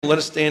Let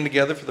us stand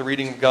together for the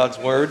reading of God's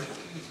Word.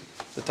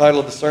 The title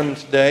of the sermon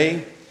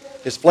today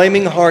is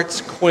Flaming Hearts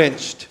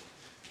Quenched,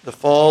 the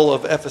Fall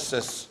of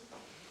Ephesus.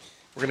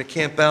 We're going to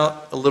camp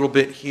out a little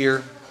bit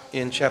here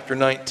in chapter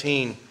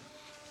 19.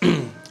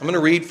 I'm going to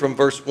read from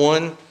verse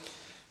 1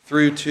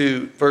 through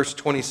to verse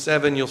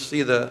 27. You'll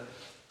see the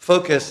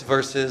focus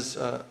verses,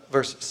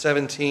 verse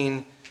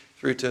 17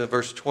 through to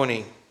verse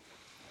 20.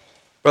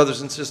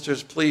 Brothers and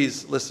sisters,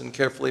 please listen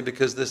carefully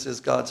because this is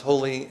God's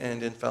holy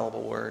and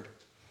infallible Word.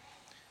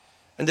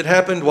 And it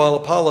happened while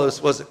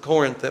Apollos was at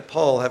Corinth that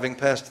Paul, having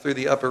passed through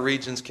the upper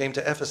regions, came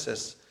to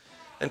Ephesus.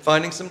 And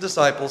finding some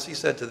disciples, he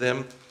said to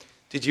them,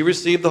 "Did you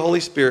receive the Holy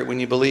Spirit when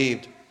you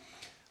believed?"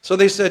 So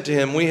they said to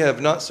him, "We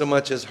have not so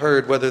much as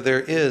heard whether there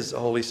is a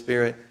Holy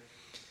Spirit."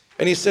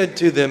 And he said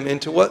to them,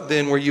 "Into what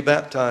then were you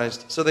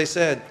baptized?" So they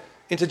said,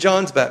 "Into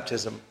John's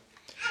baptism."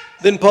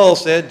 Then Paul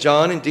said,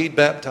 "John indeed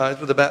baptized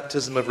with a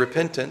baptism of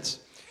repentance,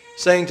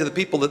 saying to the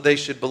people that they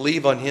should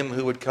believe on him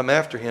who would come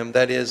after him,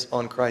 that is,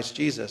 on Christ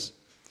Jesus."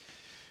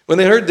 When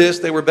they heard this,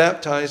 they were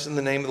baptized in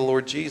the name of the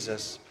Lord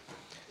Jesus.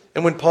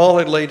 And when Paul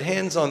had laid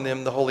hands on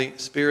them, the Holy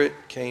Spirit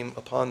came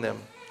upon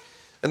them.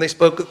 And they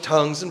spoke with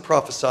tongues and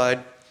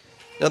prophesied.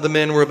 Now the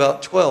men were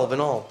about 12 in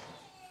all.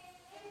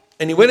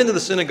 And he went into the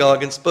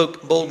synagogue and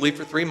spoke boldly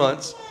for 3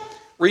 months,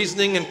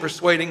 reasoning and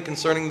persuading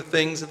concerning the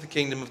things of the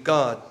kingdom of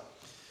God.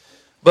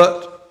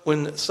 But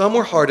when some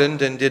were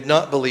hardened and did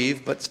not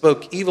believe, but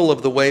spoke evil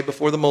of the way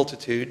before the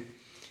multitude,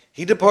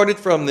 he departed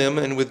from them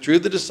and withdrew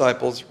the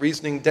disciples,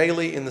 reasoning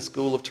daily in the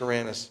school of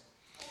Tyrannus.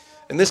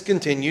 And this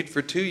continued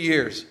for 2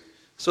 years,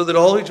 so that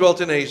all who dwelt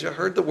in Asia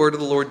heard the word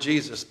of the Lord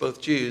Jesus, both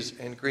Jews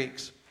and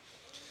Greeks.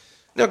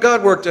 Now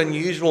God worked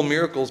unusual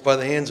miracles by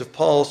the hands of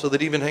Paul, so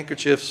that even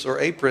handkerchiefs or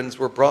aprons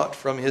were brought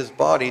from his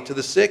body to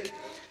the sick,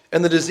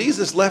 and the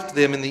diseases left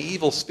them, and the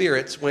evil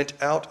spirits went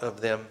out of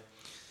them.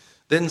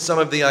 Then some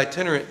of the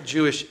itinerant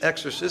Jewish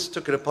exorcists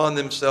took it upon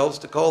themselves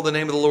to call the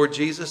name of the Lord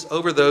Jesus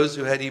over those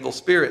who had evil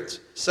spirits,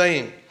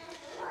 saying,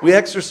 "We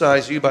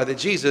exorcise you by the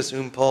Jesus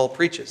whom Paul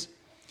preaches."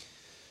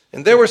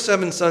 And there were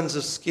 7 sons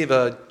of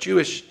Sceva, a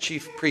Jewish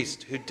chief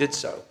priest, who did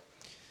so.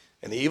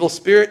 And the evil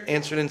spirit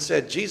answered and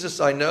said,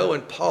 "Jesus I know,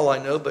 and Paul I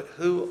know, but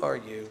who are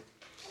you?"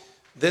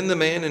 Then the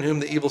man in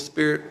whom the evil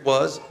spirit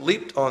was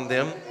leaped on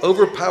them,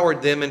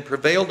 overpowered them, and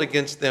prevailed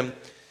against them,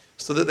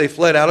 so that they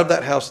fled out of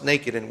that house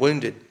naked and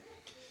wounded.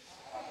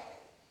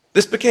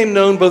 This became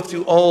known both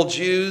to all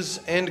Jews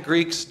and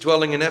Greeks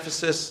dwelling in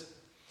Ephesus,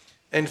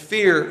 and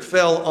fear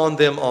fell on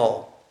them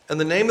all. And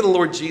the name of the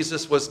Lord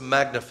Jesus was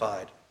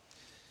magnified.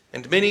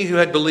 And many who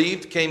had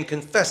believed came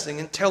confessing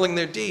and telling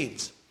their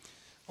deeds.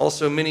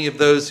 Also many of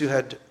those who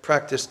had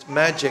practiced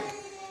magic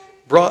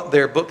brought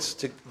their books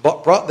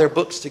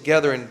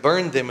together and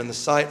burned them in the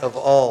sight of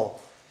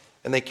all.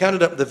 And they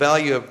counted up the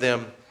value of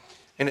them,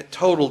 and it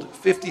totaled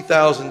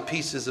 50,000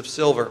 pieces of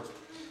silver.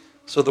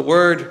 So the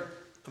word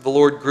of the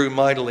Lord grew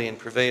mightily and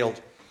prevailed.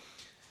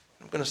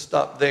 I'm going to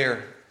stop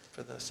there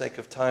for the sake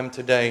of time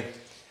today.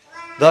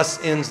 Thus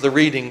ends the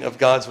reading of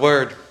God's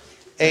Word.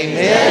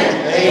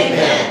 Amen.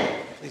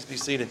 Amen. Please be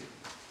seated.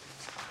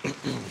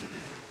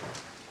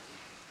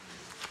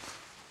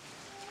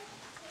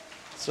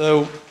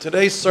 So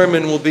today's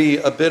sermon will be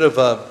a bit of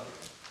a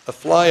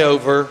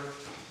flyover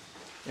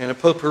and a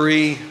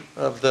potpourri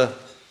of the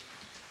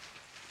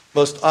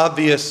most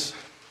obvious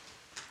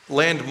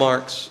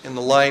landmarks in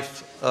the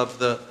life of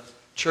the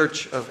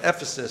Church of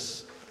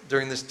Ephesus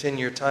during this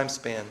 10-year time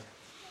span.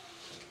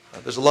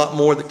 There's a lot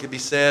more that could be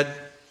said,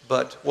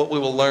 but what we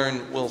will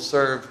learn will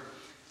serve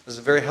as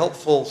a very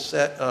helpful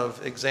set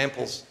of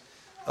examples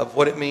of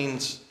what it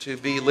means to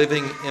be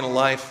living in a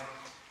life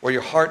where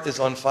your heart is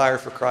on fire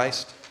for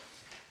Christ,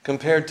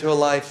 compared to a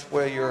life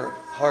where your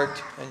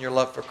heart and your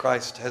love for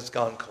Christ has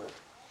gone cold.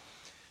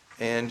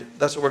 And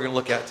that's what we're going to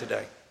look at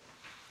today.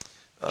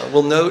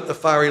 We'll note a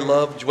fiery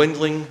love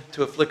dwindling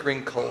to a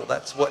flickering coal.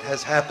 That's what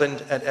has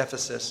happened at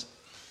Ephesus.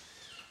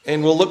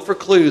 And we'll look for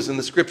clues in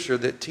the Scripture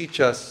that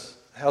teach us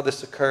how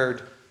this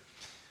occurred,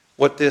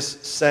 what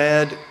this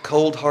sad,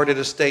 cold-hearted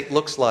estate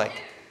looks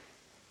like,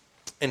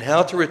 and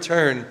how to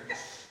return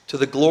to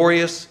the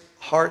glorious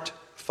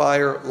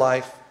heart-fire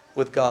life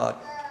with God.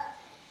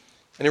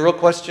 And a real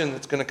question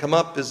that's going to come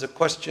up is a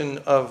question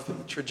of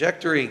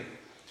trajectory.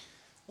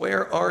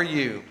 Where are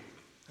you?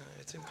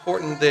 It's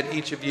important that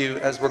each of you,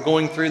 as we're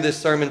going through this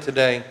sermon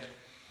today,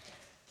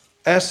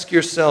 ask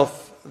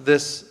yourself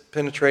this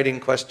penetrating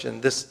question,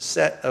 this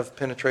set of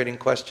penetrating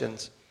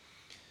questions.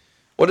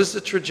 What is the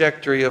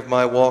trajectory of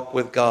my walk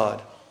with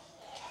God?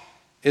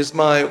 Is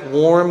my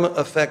warm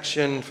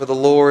affection for the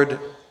Lord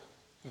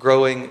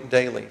growing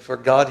daily, for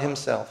God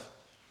Himself?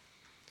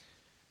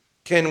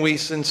 Can we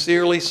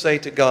sincerely say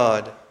to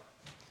God,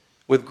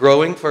 with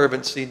growing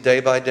fervency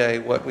day by day,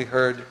 what we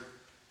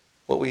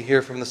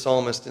hear from the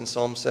psalmist in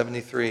Psalm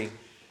 73.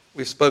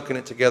 We've spoken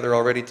it together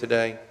already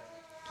today.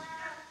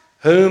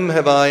 Whom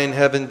have I in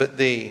heaven but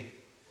thee?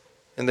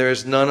 And there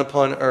is none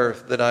upon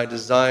earth that I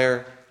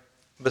desire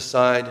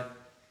beside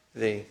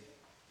thee.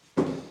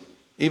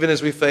 Even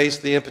as we face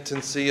the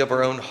impotency of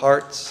our own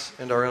hearts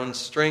and our own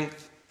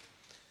strength,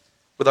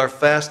 with our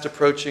fast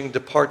approaching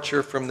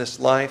departure from this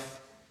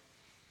life?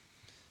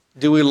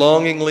 Do we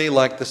longingly,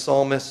 like the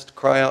psalmist,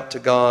 cry out to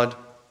God,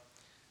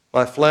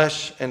 "My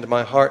flesh and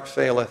my heart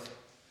faileth,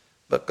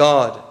 but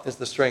God is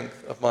the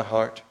strength of my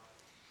heart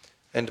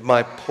and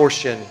my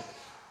portion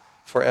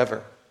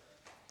forever"?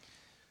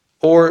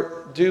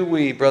 Or do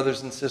we, brothers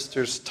and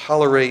sisters,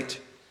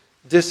 tolerate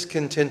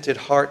discontented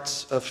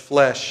hearts of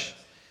flesh,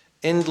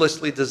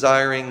 endlessly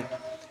desiring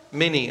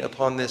many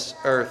upon this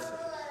earth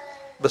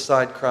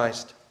beside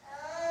Christ?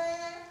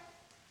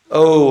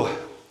 Oh,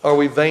 are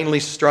we vainly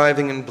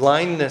striving in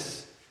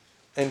blindness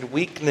and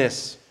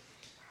weakness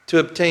to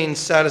obtain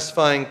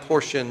satisfying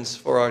portions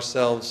for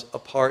ourselves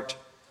apart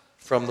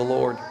from the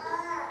Lord?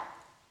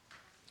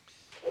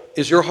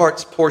 Is your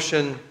heart's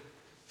portion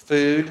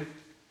food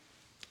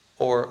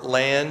or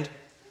land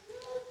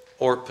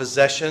or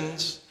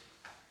possessions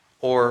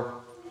or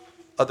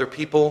other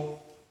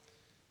people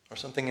or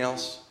something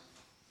else?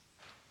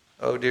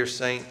 Oh, dear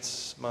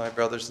saints, my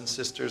brothers and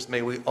sisters,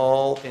 may we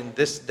all in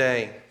this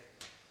day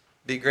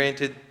be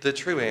granted the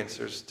true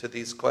answers to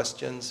these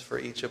questions for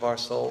each of our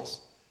souls,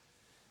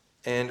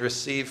 and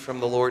receive from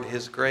the Lord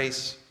His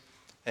grace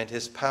and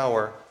His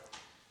power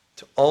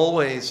to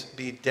always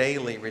be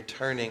daily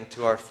returning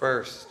to our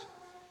first,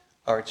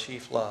 our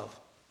chief love.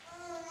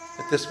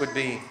 That this would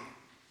be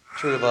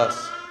true of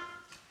us.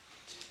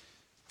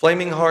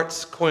 Flaming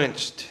hearts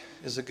quenched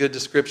is a good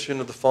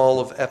description of the fall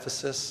of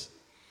Ephesus.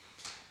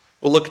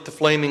 We'll look at the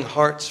flaming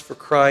hearts for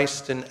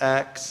Christ in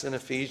Acts and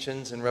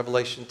Ephesians and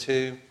Revelation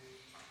 2.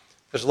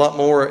 There's a lot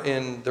more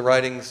in the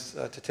writings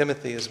to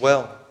Timothy as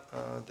well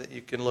that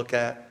you can look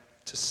at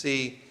to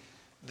see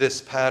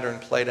this pattern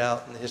played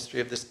out in the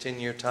history of this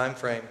 10-year time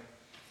frame.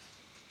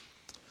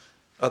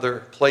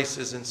 Other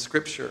places in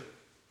Scripture,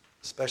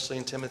 especially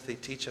in Timothy,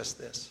 teach us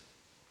this.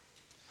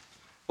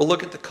 We'll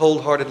look at the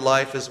cold-hearted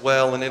life as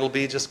well, and it'll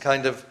be just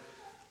kind of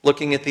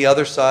looking at the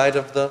other side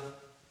of the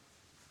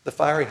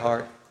fiery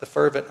heart, the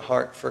fervent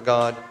heart for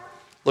God,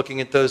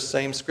 looking at those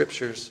same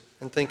Scriptures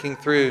and thinking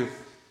through,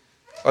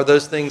 are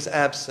those things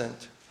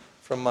absent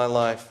from my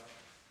life?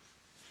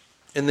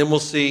 And then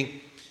we'll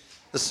see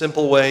the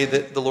simple way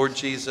that the Lord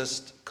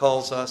Jesus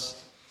calls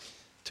us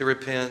to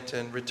repent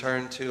and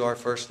return to our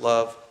first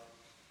love.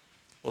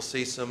 We'll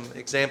see some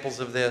examples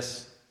of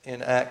this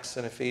in Acts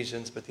and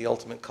Ephesians, but the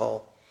ultimate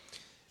call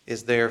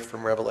is there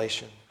from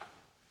Revelation.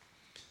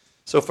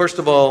 So first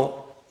of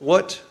all,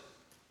 what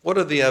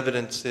are the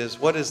evidences?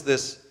 What is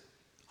this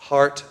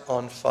heart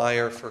on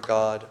fire for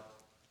God?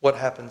 What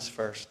happens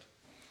first?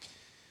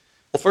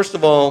 Well, first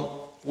of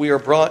all, we are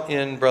brought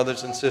in,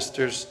 brothers and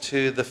sisters,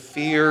 to the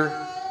fear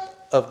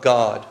of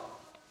God.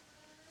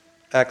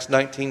 Acts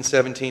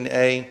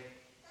 19:17a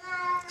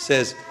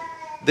says,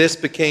 "This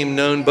became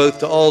known both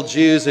to all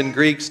Jews and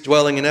Greeks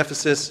dwelling in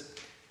Ephesus,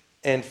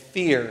 and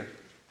fear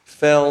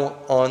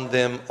fell on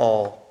them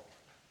all."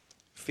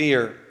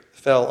 Fear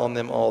fell on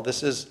them all.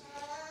 This is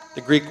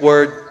the Greek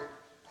word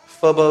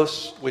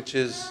phobos, which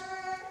is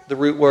the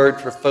root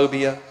word for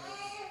phobia,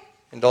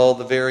 and all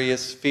the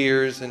various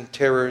fears and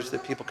terrors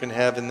that people can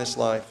have in this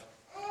life.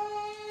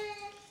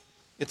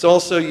 It's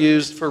also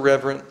used for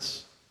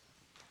reverence,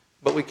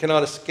 but we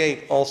cannot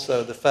escape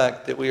also the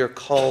fact that we are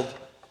called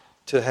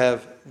to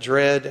have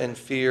dread and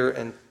fear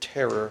and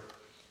terror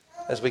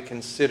as we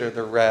consider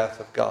the wrath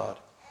of God.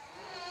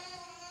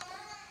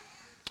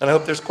 And I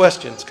hope there's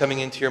questions coming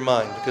into your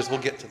mind, because we'll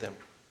get to them.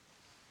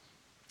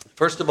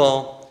 First of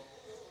all,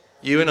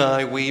 you and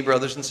I, we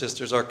brothers and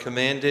sisters, are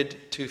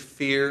commanded to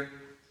fear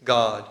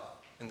God.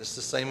 And this is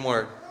the same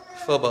word,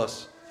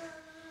 phobos.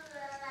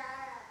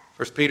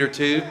 1 Peter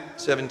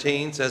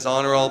 2:17 says,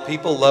 "Honor all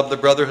people, love the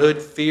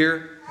brotherhood,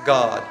 fear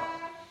God,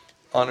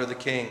 honor the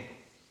king."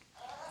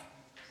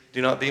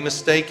 Do not be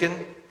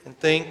mistaken and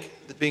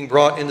think that being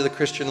brought into the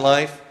Christian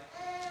life,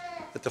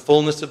 that the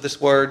fullness of this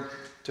word,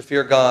 to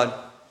fear God,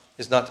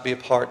 is not to be a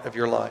part of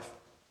your life.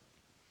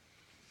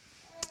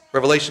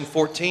 Revelation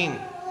 14,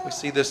 we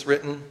see this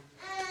written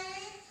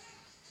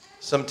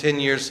some 10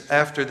 years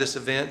after this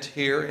event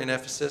here in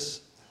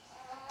Ephesus.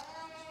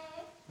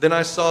 "Then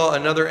I saw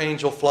another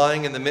angel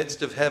flying in the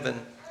midst of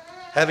heaven,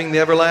 having the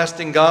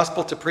everlasting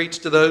gospel to preach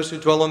to those who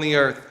dwell on the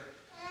earth,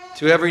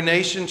 to every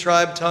nation,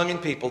 tribe, tongue,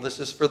 and people." This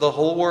is for the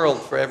whole world,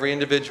 for every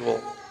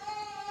individual.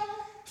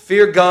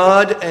 "Fear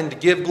God and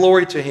give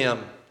glory to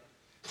Him,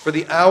 for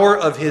the hour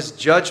of His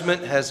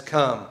judgment has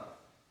come,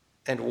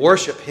 and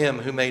worship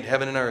Him who made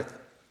heaven and earth,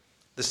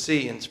 the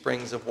sea and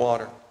springs of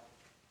water."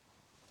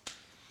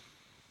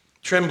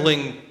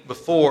 Trembling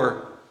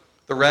before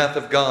the wrath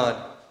of God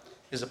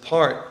is a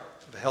part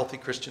of a healthy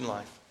Christian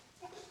life.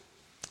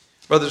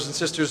 Brothers and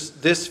sisters,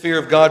 this fear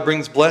of God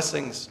brings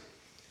blessings.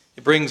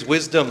 It brings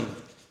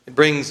wisdom. It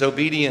brings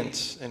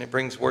obedience, and it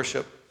brings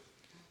worship.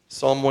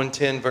 Psalm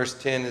 110, verse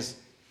 10 is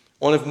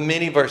one of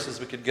many verses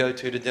we could go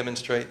to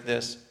demonstrate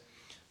this.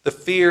 "The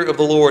fear of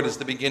the Lord is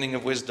the beginning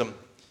of wisdom.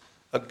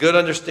 A good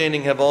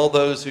understanding have all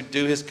those who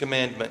do His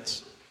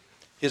commandments.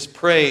 His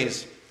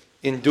praise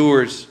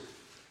endures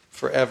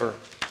forever."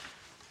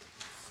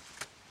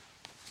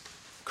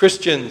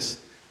 Christians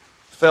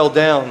fell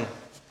down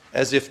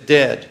as if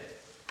dead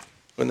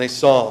when they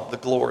saw the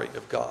glory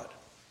of God.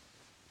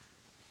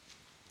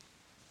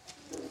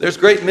 There's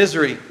great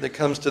misery that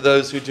comes to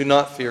those who do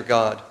not fear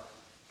God.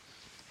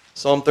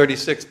 Psalm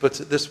 36 puts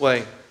it this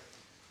way: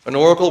 an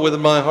oracle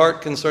within my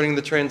heart concerning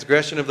the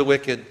transgression of the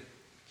wicked.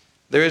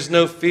 There is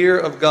no fear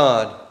of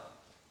God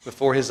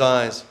before his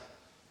eyes,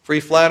 for he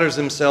flatters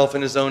himself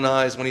in his own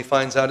eyes when he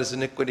finds out his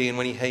iniquity and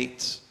when he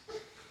hates.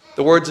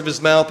 The words of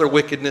his mouth are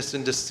wickedness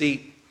and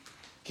deceit.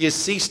 He has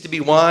ceased to be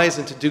wise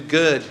and to do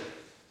good.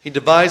 He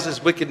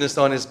devises wickedness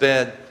on his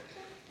bed.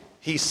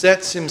 He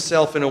sets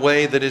himself in a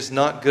way that is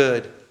not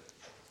good.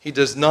 He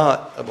does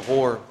not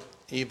abhor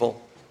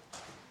evil.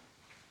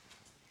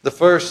 The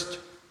first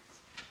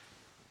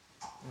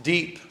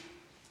deep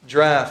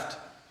draught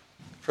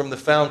from the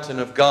fountain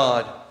of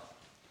God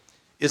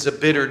is a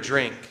bitter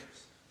drink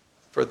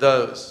for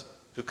those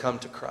who come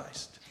to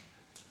Christ.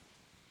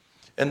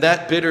 And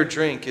that bitter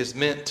drink is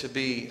meant to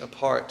be a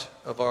part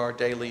of our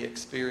daily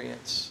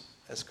experience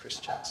as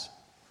Christians.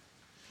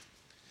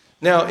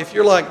 Now, if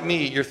you're like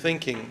me, you're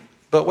thinking,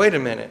 but wait a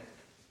minute.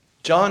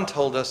 John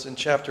told us in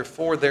chapter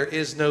 4, there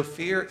is no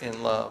fear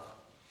in love.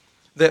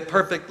 That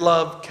perfect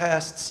love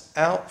casts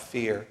out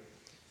fear,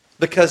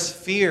 because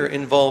fear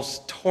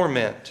involves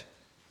torment,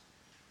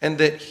 and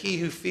that he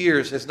who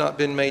fears has not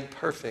been made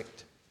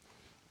perfect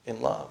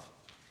in love.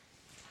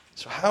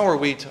 So how are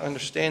we to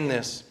understand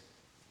this?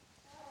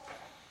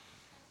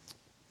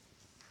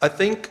 I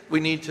think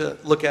we need to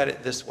look at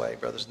it this way,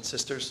 brothers and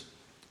sisters.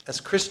 As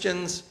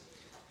Christians,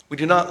 we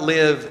do not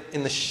live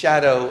in the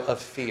shadow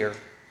of fear,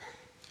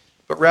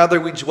 but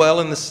rather we dwell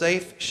in the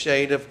safe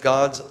shade of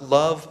God's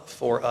love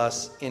for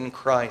us in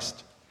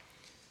Christ.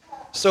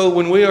 So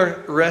when we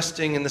are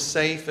resting in the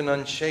safe and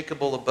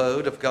unshakable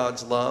abode of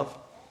God's love,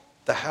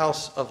 the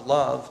house of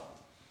love,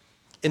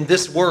 in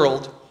this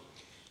world,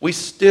 we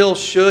still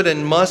should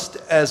and must,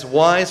 as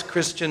wise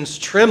Christians,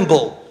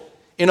 tremble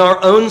in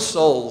our own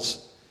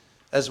souls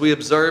as we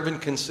observe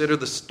and consider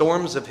the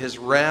storms of his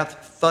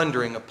wrath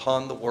thundering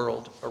upon the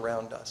world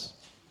around us.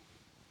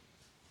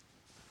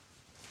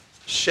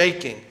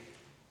 Shaking,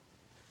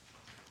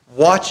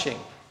 watching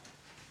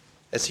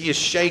as he is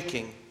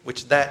shaking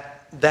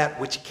that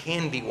which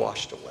can be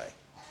washed away.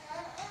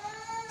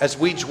 As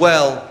we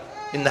dwell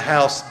in the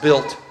house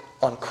built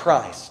on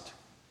Christ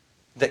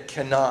that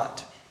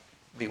cannot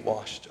be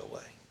washed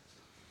away.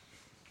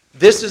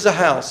 This is a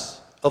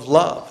house of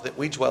love that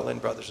we dwell in,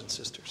 brothers and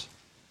sisters.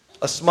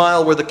 A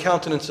smile where the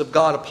countenance of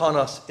God upon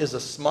us is a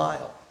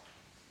smile.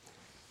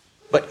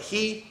 But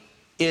he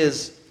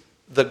is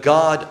the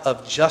God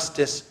of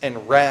justice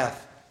and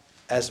wrath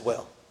as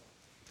well.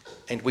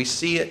 And we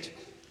see it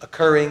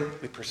occurring,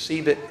 we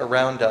perceive it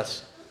around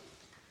us,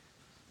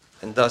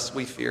 and thus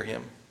we fear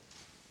him.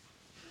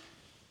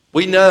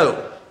 We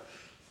know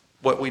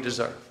what we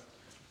deserve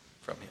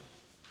from him.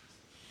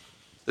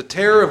 The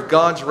terror of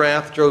God's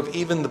wrath drove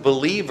even the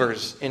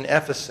believers in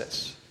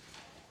Ephesus.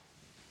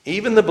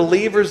 Even the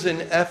believers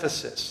in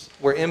Ephesus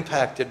were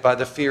impacted by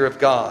the fear of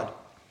God.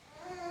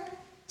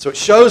 So it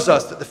shows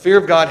us that the fear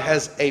of God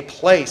has a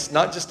place,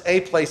 not just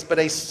a place, but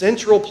a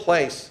central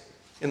place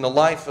in the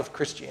life of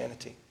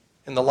Christianity,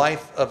 in the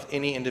life of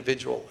any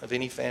individual, of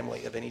any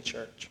family, of any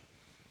church.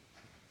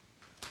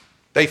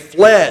 They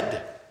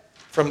fled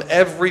from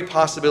every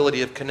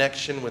possibility of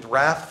connection with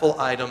wrathful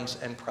items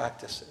and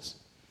practices.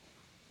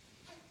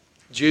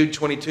 Jude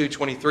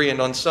 22:23, and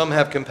on some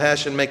have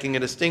compassion, making a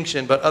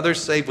distinction, but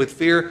others save with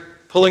fear,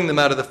 pulling them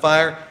out of the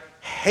fire,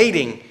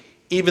 hating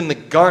even the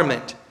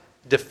garment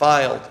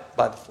defiled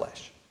by the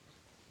flesh.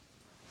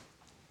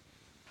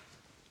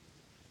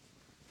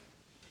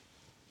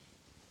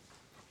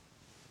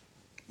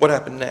 What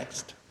happened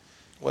next?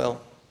 Well,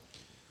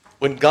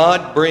 when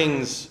God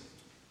brings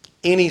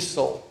any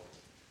soul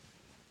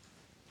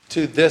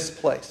to this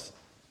place,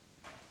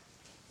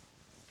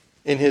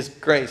 in his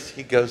grace,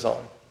 he goes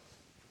on.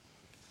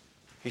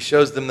 He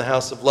shows them the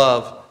house of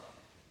love,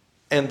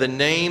 and the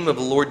name of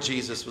the Lord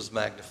Jesus was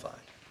magnified.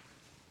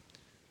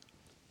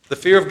 The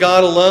fear of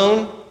God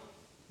alone,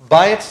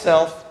 by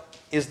itself,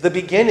 is the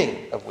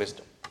beginning of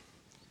wisdom.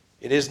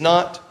 It is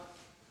not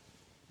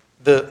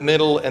the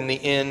middle and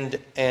the end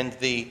and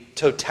the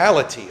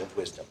totality of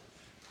wisdom.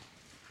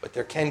 But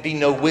there can be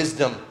no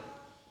wisdom,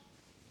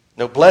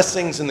 no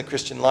blessings in the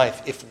Christian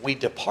life if we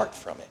depart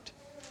from it.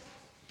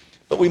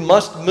 But we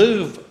must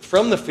move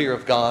from the fear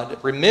of God,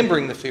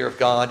 remembering the fear of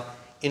God,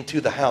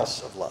 into the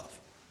house of love.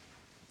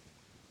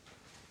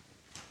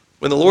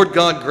 When the Lord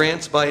God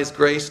grants by his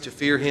grace to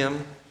fear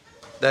him,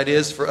 that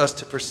is, for us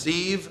to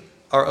perceive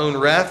our own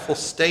wrathful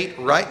state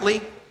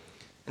rightly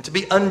and to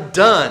be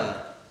undone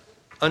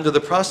under the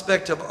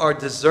prospect of our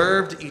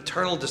deserved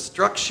eternal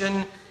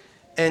destruction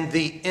and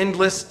the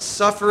endless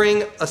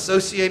suffering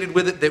associated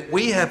with it that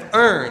we have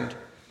earned,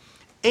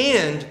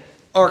 and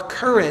our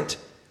current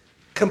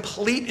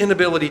complete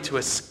inability to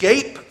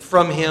escape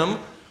from him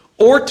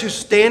or to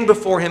stand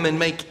before him and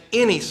make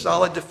any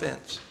solid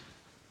defense.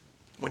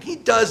 When he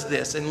does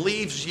this and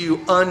leaves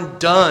you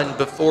undone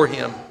before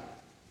him,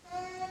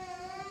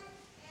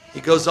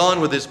 he goes on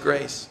with his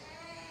grace.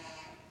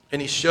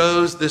 And he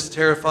shows this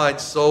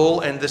terrified soul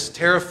and this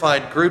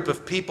terrified group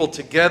of people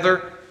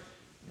together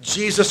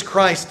Jesus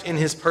Christ in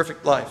his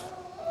perfect life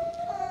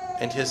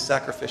and his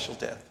sacrificial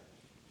death.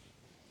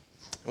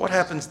 And what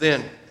happens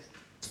then?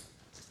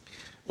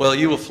 Well,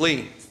 you will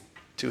flee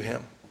to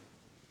him.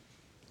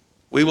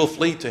 We will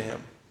flee to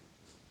him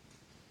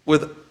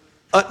with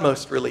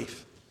utmost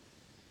relief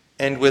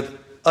and with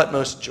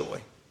utmost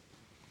joy.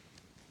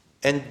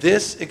 And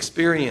this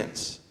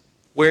experience,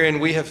 wherein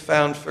we have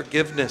found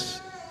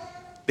forgiveness,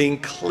 being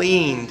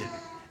cleaned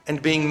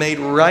and being made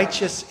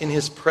righteous in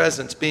his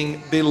presence,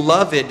 being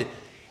beloved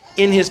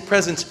in his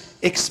presence,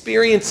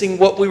 experiencing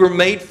what we were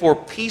made for,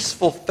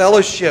 peaceful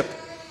fellowship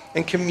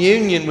and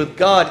communion with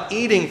God,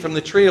 eating from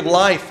the tree of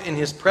life in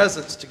his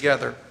presence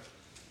together,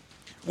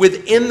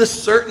 within the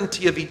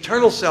certainty of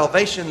eternal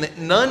salvation that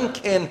none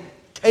can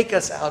take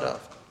us out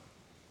of.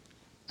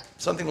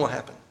 Something will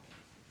happen.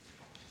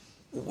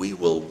 We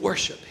will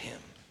worship him.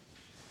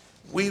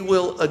 We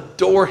will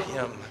adore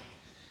him.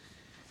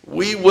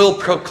 We will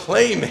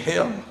proclaim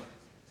him.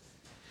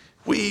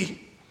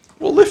 We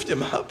will lift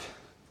him up.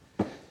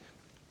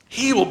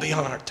 He will be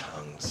on our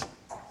tongues.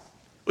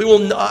 We will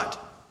not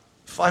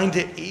find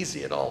it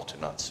easy at all to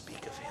not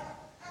speak of him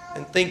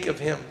and think of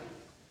him.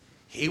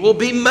 He will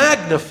be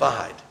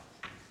magnified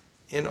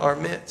in our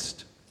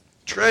midst,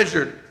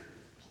 treasured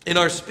in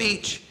our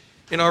speech,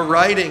 in our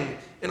writing,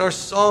 in our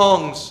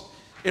songs,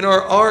 in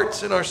our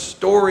arts, in our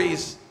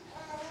stories,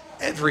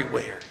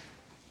 everywhere.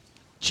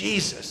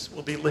 Jesus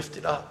will be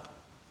lifted up.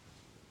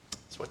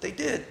 That's what they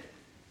did.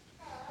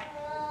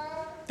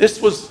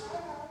 This was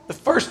the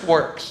first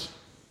works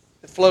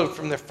that flowed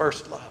from their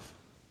first love.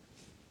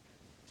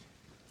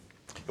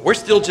 We're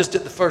still just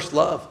at the first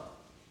love,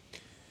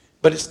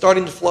 but it's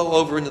starting to flow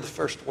over into the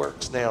first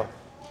works now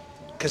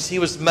because he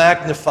was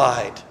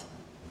magnified.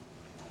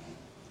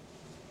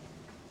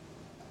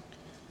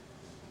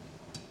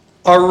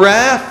 Our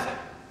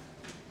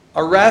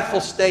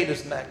wrathful state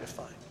is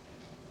magnified,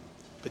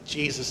 but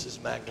Jesus is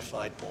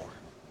magnified more.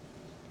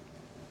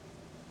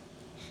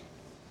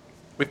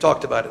 We've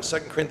talked about it.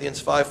 2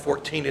 Corinthians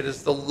 5:14. It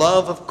is the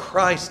love of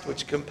Christ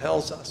which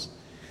compels us.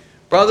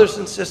 Brothers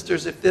and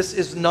sisters, if this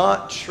is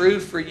not true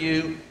for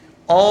you,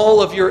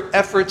 all of your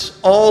efforts,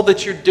 all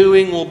that you're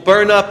doing will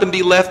burn up and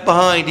be left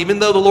behind, even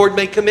though the Lord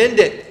may commend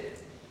it.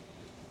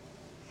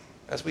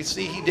 As we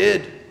see he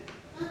did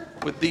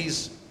with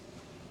these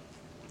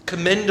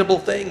commendable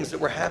things that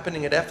were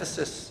happening at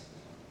Ephesus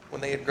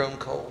when they had grown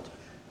cold.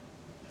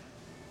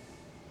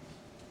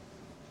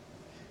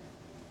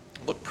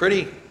 Look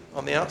pretty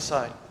on the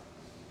outside,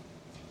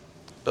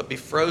 but be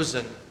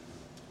frozen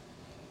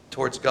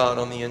towards God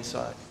on the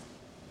inside.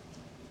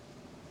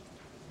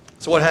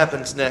 So what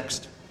happens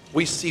next?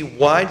 We see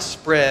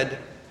widespread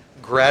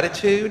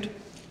gratitude,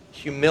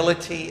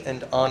 humility,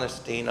 and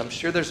honesty. And I'm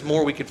sure there's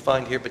more we could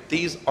find here, but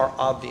these are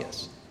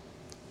obvious.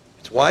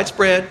 It's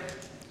widespread,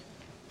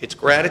 it's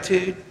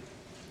gratitude,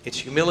 it's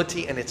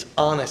humility, and it's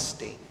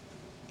honesty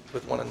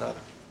with one another.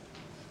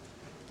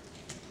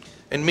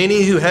 And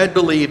many who had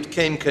believed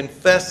came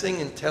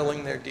confessing and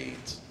telling their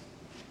deeds.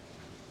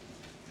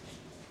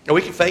 Now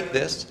we can fake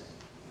this,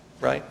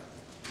 right?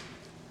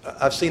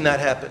 I've seen that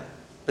happen.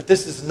 But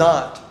this is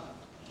not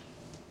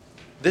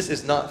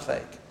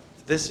fake.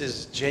 This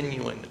is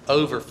genuine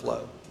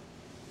overflow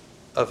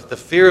of the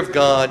fear of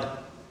God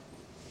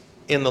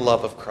in the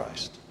love of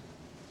Christ.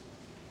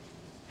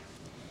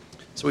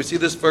 So we see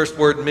this first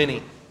word,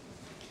 many.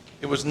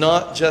 It was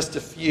not just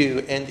a few,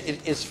 and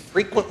it is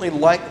frequently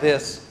like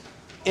this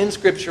in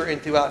Scripture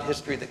and throughout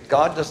history, that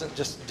God doesn't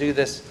just do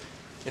this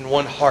in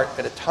one heart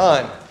at a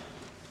time,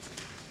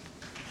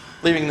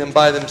 leaving them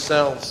by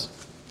themselves.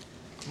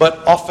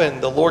 But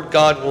often the Lord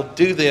God will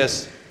do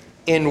this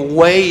in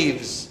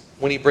waves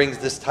when he brings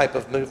this type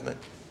of movement.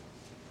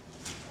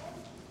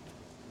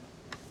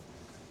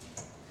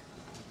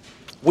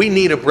 We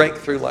need a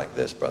breakthrough like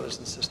this, brothers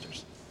and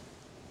sisters,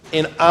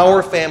 in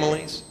our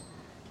families,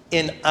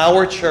 in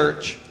our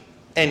church,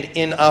 and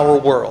in our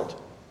world.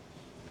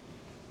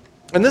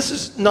 And this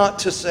is not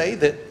to say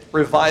that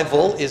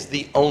revival is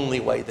the only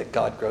way that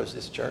God grows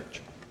his church.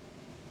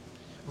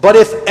 But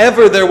if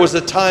ever there was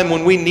a time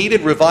when we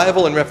needed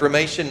revival and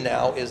reformation,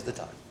 now is the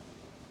time.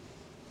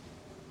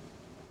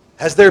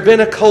 Has there been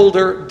a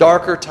colder,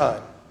 darker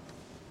time?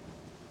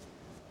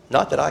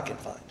 Not that I can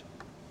find.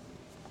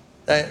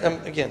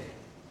 Again,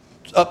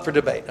 it's up for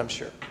debate, I'm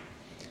sure.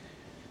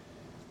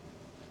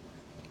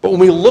 But when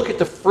we look at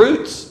the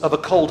fruits of a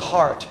cold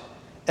heart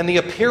and the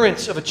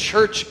appearance of a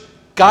church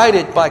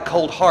guided by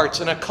cold hearts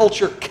and a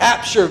culture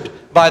captured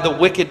by the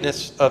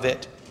wickedness of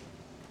it,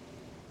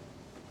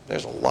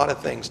 there's a lot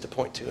of things to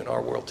point to in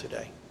our world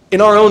today, in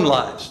our own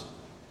lives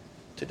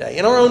today,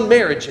 in our own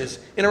marriages,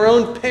 in our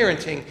own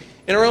parenting,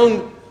 in our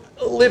own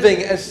living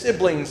as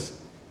siblings,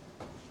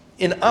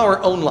 in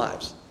our own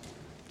lives.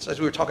 So as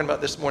we were talking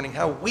about this morning,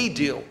 how we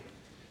deal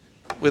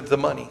with the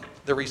money,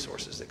 the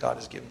resources that God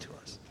has given to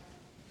us.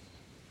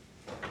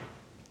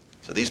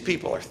 So these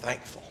people are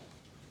thankful.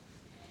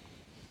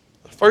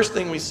 First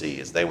thing we see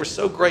is they were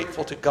so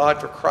grateful to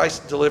God for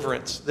Christ's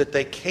deliverance that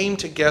they came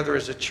together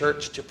as a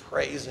church to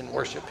praise and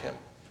worship Him.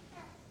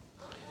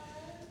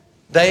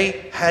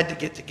 They had to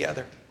get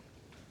together.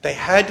 They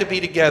had to be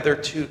together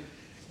to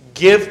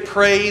give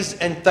praise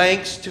and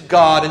thanks to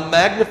God and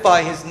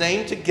magnify His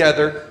name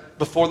together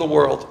before the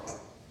world.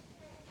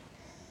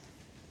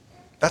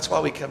 That's why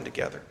we come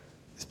together.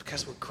 It's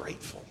because we're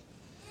grateful.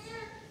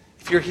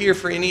 If you're here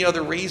for any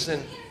other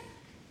reason,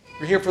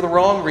 you're here for the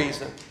wrong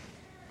reason.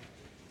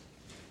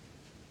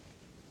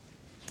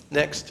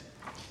 Next,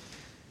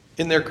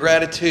 in their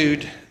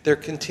gratitude, they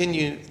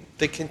continue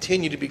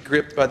to be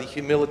gripped by the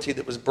humility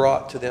that was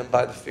brought to them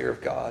by the fear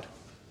of God.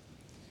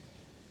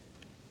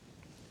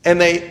 And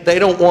they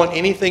don't want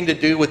anything to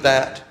do with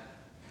that.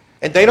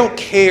 And they don't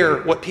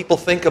care what people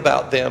think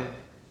about them.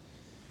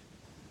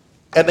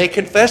 And they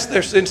confess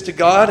their sins to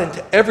God and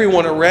to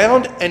everyone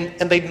around,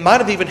 and they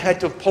might have even had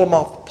to pull them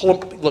off.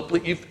 Look,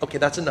 okay,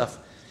 that's enough.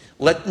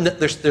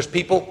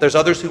 There's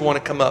others who want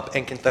to come up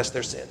and confess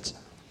their sins.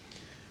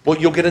 Well,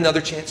 you'll get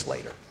another chance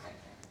later.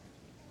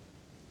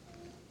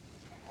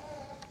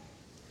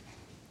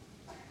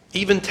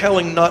 Even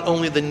telling not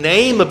only the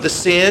name of the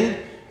sin,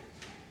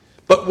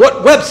 but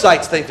what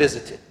websites they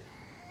visited.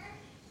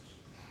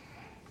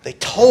 They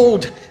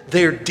told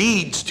their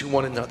deeds to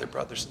one another,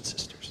 brothers and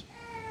sisters.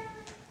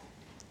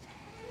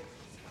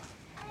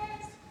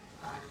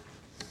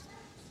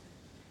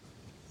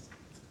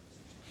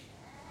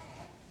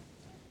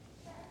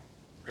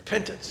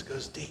 Repentance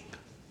goes deep.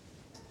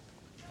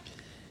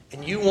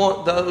 And you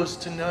want those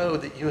to know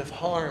that you have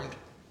harmed,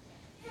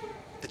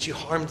 that you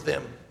harmed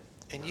them.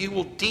 And you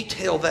will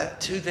detail that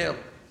to them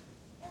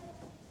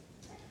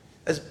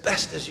as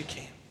best as you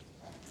can.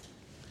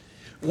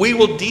 We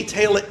will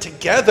detail it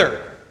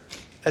together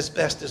as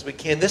best as we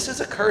can. This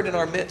has occurred in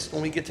our midst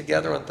when we get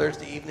together on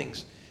Thursday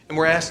evenings and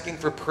we're asking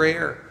for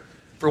prayer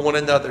for one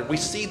another. We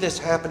see this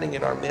happening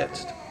in our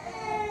midst.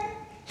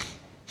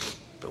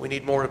 But we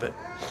need more of it.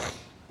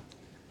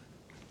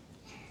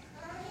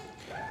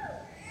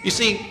 You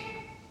see,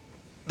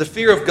 the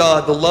fear of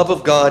God, the love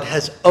of God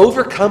has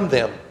overcome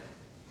them.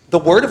 The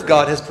Word of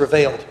God has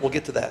prevailed. We'll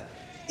get to that.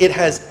 It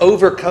has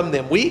overcome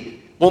them.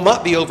 We will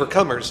not be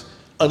overcomers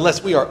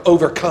unless we are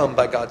overcome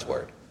by God's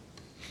Word.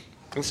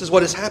 This is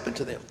what has happened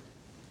to them.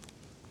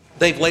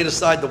 They've laid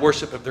aside the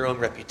worship of their own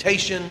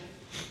reputation.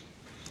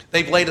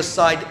 They've laid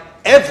aside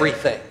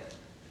everything.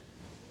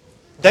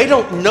 They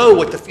don't know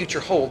what the future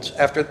holds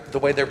after the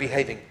way they're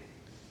behaving.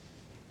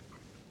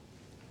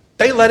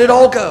 They let it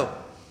all go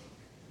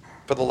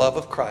for the love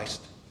of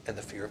Christ and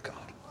the fear of God.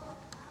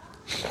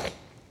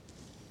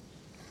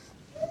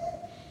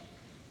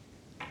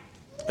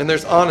 And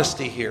there's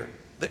honesty here.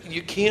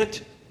 You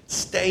can't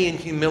stay in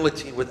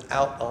humility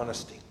without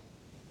honesty.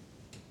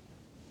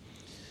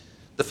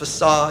 The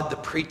facade, the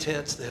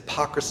pretense, the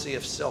hypocrisy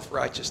of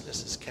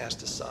self-righteousness is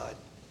cast aside.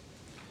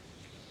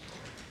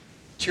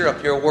 Cheer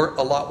up, you're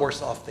a lot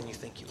worse off than you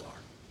think you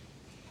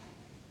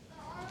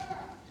are.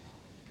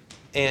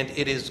 And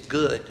it is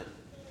good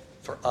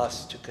for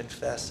us to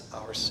confess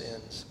our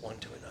sins one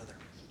to another.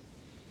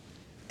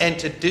 And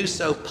to do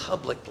so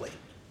publicly.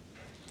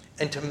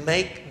 And to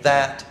make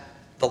that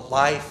the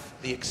life,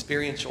 the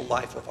experiential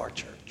life of our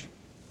church.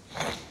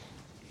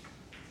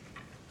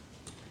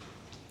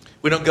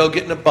 We don't go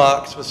get in a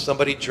box with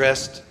somebody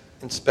dressed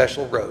in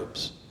special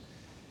robes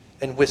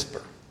and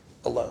whisper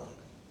alone.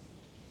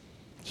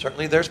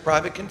 Certainly there's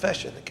private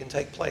confession that can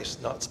take place,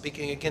 not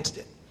speaking against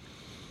it.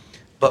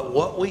 But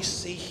what we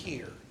see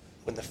here,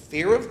 when the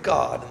fear of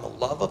God and the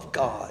love of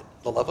God,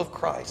 the love of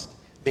Christ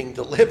being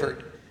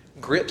delivered,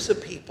 grips a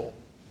people,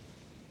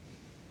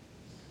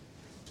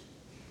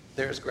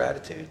 there's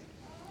gratitude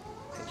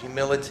and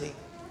humility,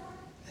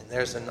 and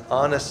there's an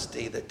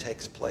honesty that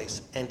takes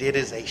place, and it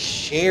is a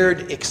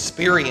shared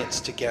experience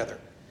together.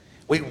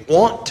 We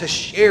want to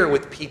share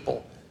with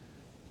people.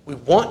 We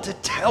want to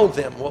tell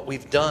them what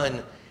we've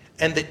done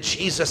and that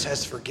Jesus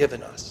has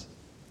forgiven us.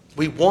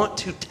 We want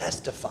to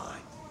testify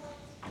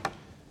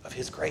of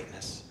His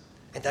greatness,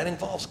 and that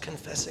involves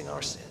confessing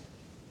our sin.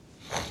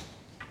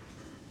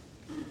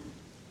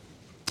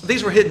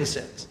 These were hidden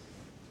sins.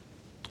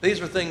 These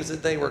were things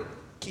that they were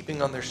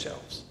keeping on their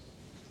shelves.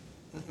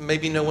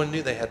 Maybe no one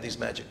knew they had these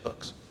magic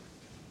books.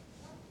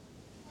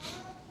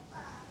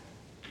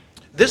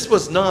 This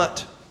was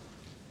not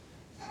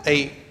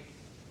a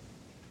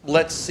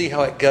let's see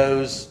how it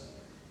goes,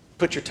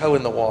 put your toe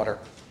in the water.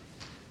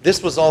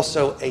 This was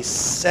also a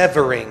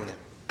severing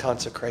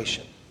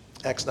consecration.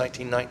 Acts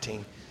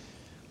 19:19.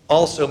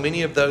 Also,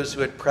 many of those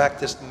who had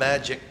practiced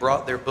magic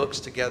brought their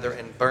books together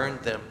and burned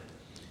them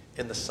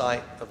in the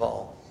sight of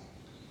all.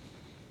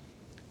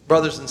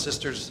 Brothers and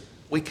sisters,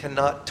 we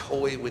cannot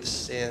toy with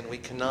sin. We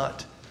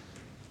cannot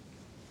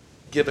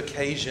give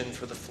occasion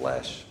for the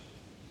flesh.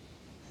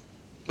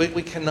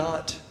 We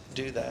cannot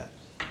do that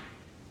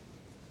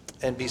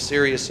and be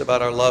serious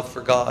about our love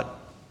for God.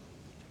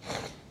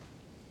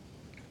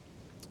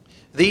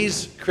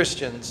 These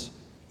Christians,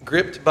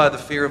 gripped by the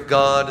fear of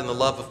God and the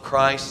love of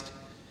Christ,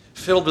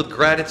 filled with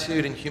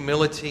gratitude and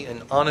humility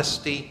and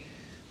honesty,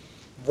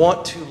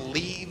 want to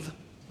leave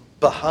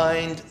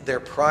behind their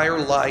prior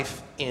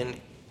life in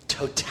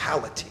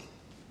totality.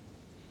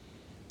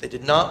 They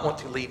did not want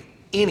to leave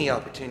any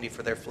opportunity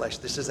for their flesh.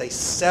 This is a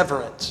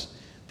severance.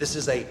 This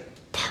is a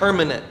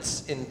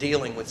permanence in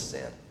dealing with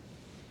sin.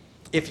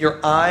 If your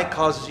eye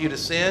causes you to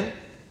sin,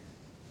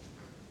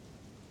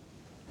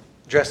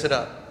 dress it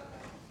up.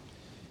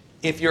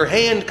 If your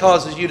hand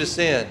causes you to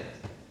sin,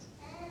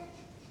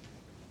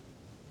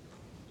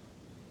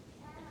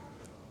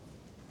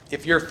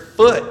 if your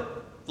foot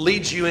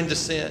leads you into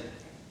sin.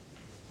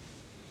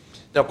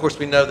 Now, of course,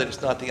 we know that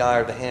it's not the eye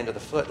or the hand or the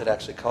foot that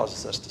actually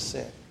causes us to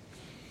sin.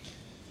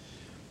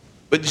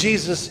 But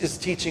Jesus is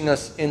teaching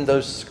us in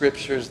those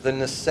scriptures the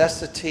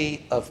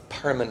necessity of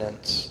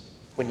permanence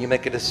when you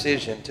make a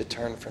decision to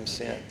turn from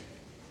sin.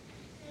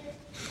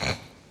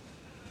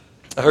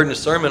 I heard in a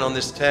sermon on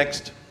this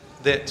text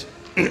that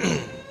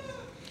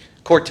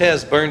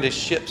Cortez burned his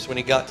ships when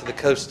he got to the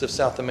coast of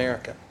South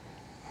America.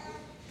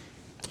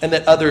 And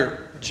that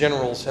other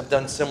generals have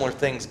done similar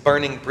things,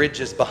 burning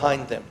bridges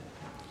behind them.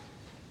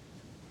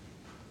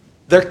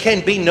 There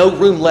can be no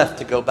room left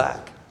to go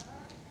back.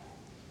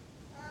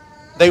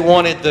 They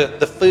wanted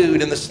the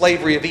food and the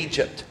slavery of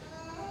Egypt.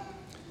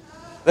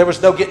 There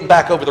was no getting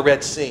back over the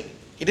Red Sea.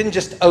 He didn't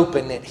just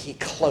open it, he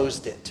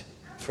closed it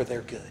for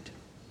their good.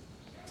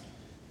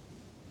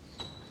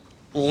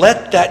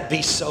 Let that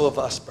be so of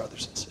us,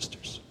 brothers and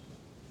sisters.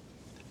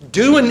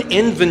 Do an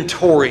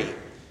inventory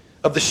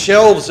of the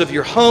shelves of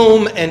your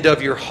home and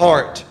of your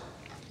heart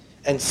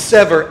and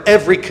sever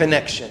every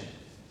connection,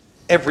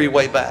 every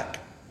way back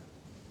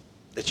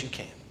that you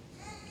can.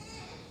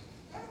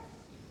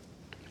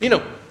 You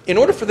know, in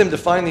order for them to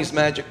find these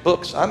magic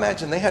books, I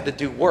imagine they had to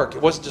do work.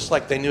 It wasn't just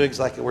like they knew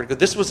exactly where to go.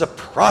 This was a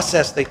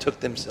process they took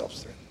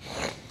themselves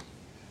through.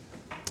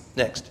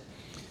 Next.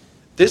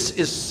 This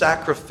is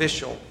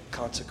sacrificial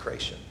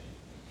consecration.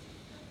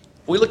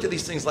 We looked at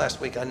these things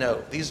last week, I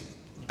know. These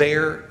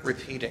bear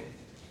repeating.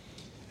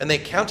 And they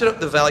counted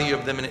up the value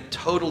of them, and it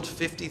totaled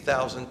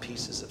 50,000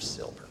 pieces of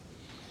silver.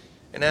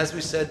 And as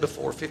we said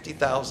before,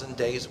 50,000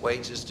 days'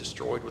 wages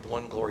destroyed with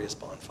one glorious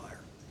bonfire.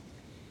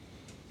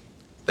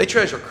 They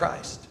treasure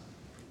Christ.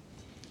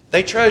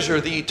 They treasure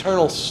the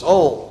eternal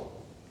soul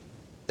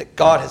that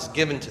God has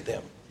given to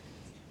them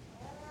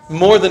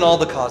more than all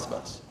the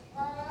cosmos.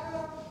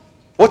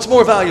 What's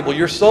more valuable,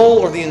 your soul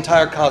or the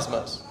entire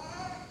cosmos?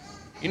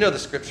 You know the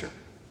scripture.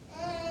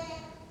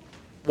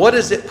 What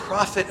does it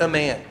profit a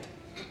man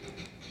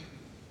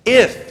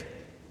if,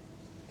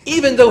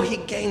 even though he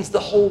gains the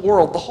whole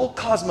world, the whole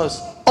cosmos,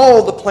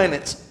 all the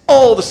planets,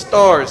 all the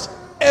stars,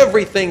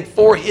 everything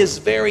for his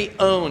very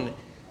own,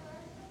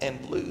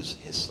 and lose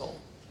his soul?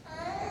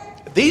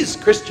 These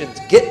Christians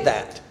get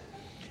that,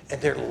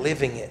 and they're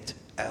living it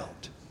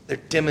out. They're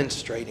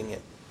demonstrating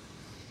it.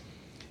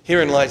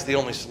 Herein lies the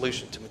only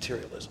solution to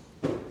materialism.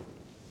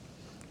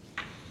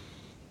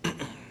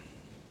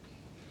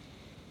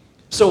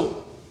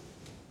 So,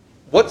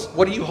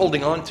 what are you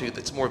holding on to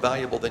that's more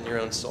valuable than your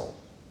own soul?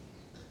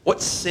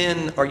 What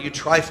sin are you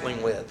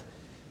trifling with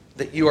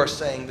that you are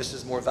saying this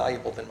is more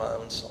valuable than my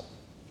own soul?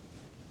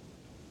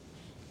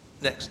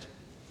 Next.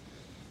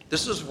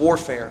 This is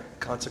warfare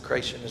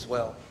consecration as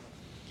well.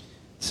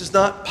 This is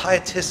not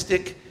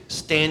pietistic,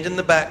 stand in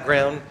the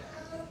background.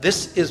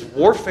 This is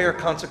warfare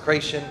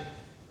consecration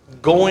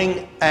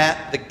going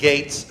at the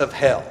gates of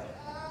hell.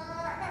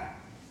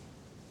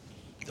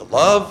 The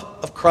love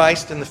of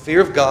Christ and the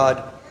fear of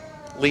God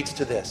leads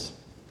to this.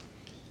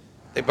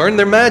 They burn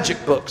their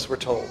magic books, we're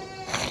told.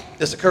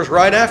 This occurs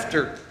right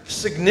after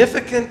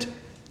significant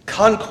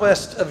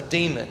conquest of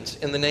demons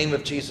in the name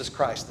of Jesus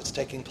Christ that's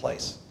taking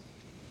place.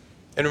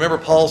 And remember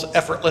Paul's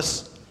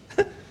effortless,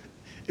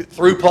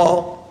 through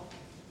Paul,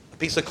 a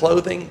piece of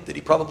clothing that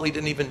he probably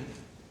didn't even,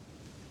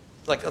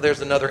 like, oh,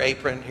 there's another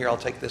apron, here, I'll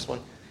take this one.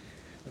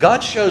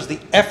 God shows the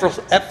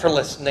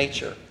effortless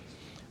nature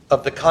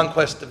of the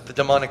conquest of the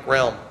demonic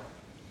realm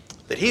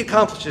that he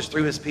accomplishes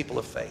through his people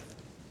of faith.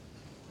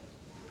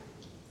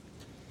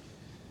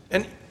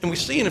 And we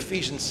see in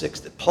Ephesians 6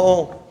 that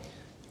Paul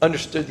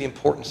understood the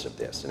importance of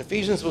this. And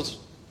Ephesians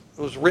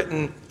was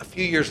written a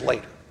few years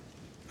later,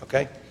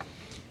 okay?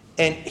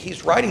 And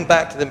he's writing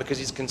back to them because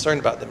he's concerned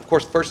about them. Of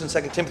course, 1st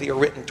and 2nd Timothy are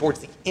written towards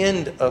the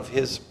end of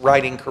his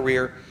writing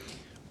career,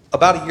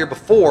 about a year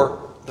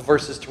before the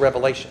verses to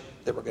Revelation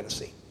that we're going to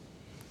see.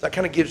 So that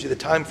kind of gives you the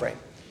time frame.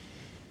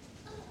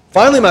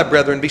 Finally, my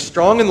brethren, be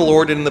strong in the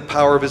Lord and in the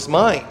power of his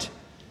might.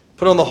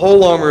 Put on the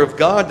whole armor of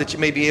God that you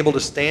may be able to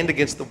stand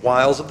against the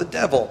wiles of the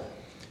devil.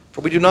 For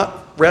we do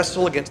not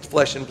wrestle against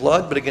flesh and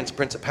blood, but against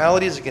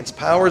principalities, against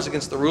powers,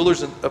 against the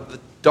rulers of the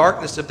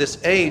darkness of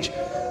this age,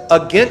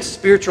 against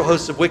spiritual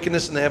hosts of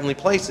wickedness in the heavenly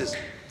places.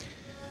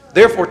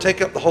 Therefore,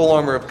 take up the whole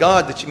armor of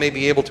God that you may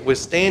be able to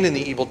withstand in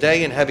the evil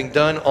day, and having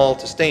done all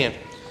to stand.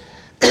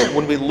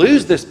 When we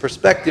lose this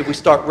perspective, we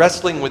start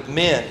wrestling with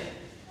men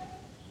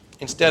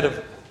instead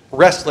of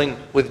wrestling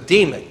with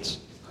demons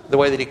the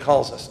way that he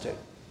calls us to.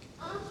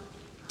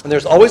 And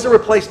there's always a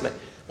replacement.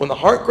 When the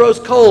heart grows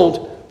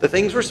cold, the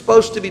things we're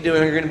supposed to be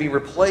doing are going to be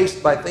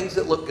replaced by things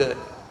that look good.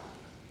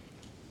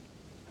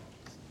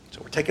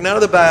 So we're taken out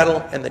of the battle,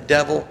 and the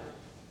devil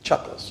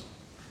chuckles.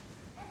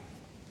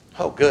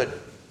 Oh, good.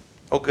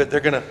 Oh, good. They're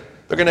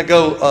gonna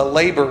go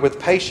labor with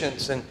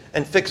patience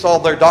and fix all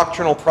their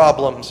doctrinal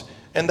problems.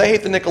 And they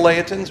hate the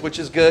Nicolaitans, which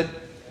is good.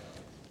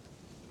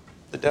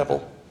 The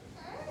devil.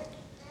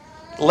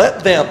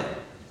 Let them.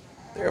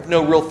 They're of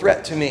no real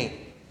threat to me.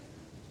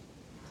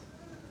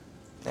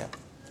 Now,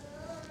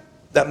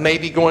 that may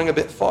be going a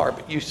bit far,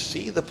 but you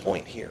see the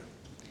point here.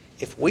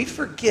 If we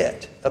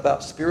forget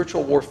about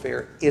spiritual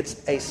warfare,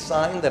 it's a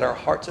sign that our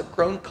hearts have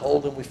grown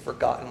cold and we've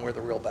forgotten where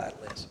the real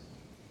battle is.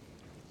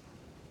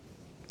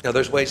 Now,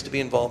 there's ways to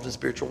be involved in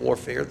spiritual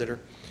warfare that are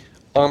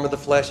arm of the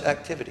flesh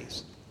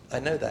activities.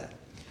 I know that.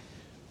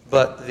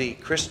 But the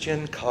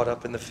Christian caught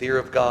up in the fear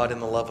of God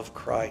and the love of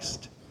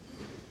Christ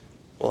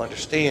will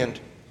understand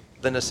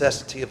the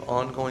necessity of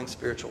ongoing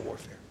spiritual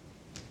warfare.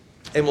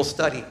 And will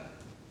study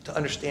to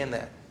understand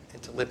that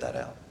and to live that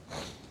out.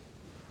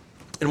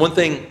 And one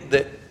thing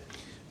that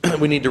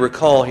we need to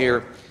recall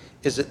here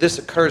is that this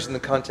occurs in the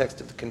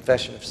context of the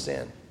confession of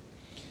sin.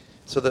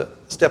 So the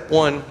step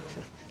one,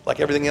 like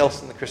everything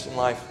else in the Christian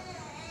life,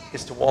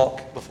 is to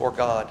walk before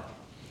God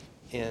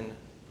in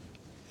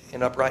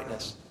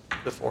uprightness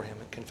before Him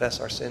and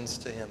confess our sins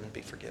to Him and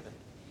be forgiven.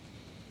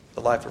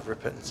 The life of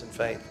repentance and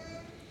faith.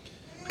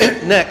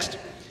 Next,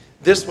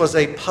 this was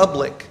a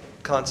public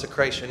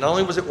consecration. Not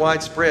only was it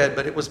widespread,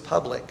 but it was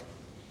public.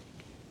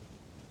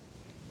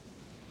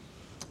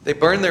 They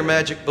burned their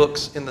magic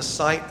books in the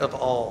sight of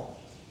all.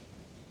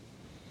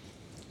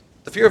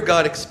 The fear of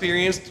God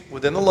experienced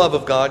within the love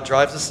of God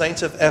drives the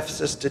saints of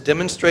Ephesus to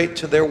demonstrate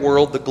to their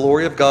world the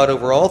glory of God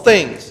over all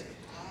things,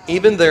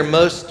 even their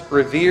most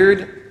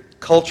revered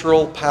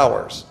cultural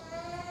powers.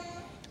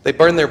 They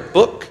burned their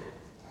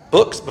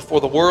books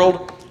before the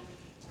world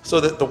so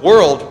that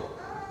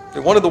they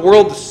wanted the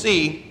world to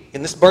see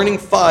in this burning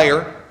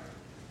fire,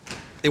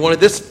 they wanted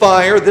this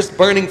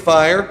burning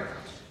fire,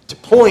 to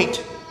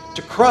point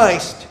to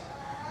Christ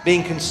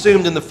being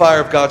consumed in the fire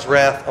of God's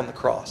wrath on the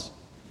cross.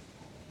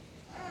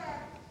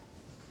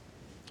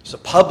 It's a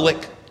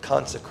public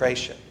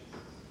consecration.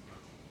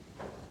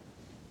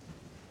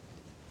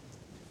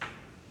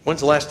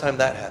 When's the last time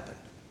that happened?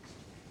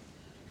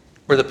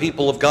 Where the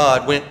people of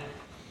God went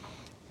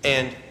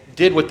and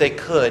did what they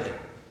could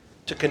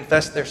to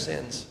confess their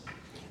sins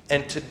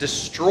and to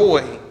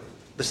destroy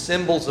the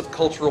symbols of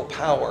cultural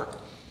power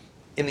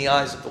in the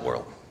eyes of the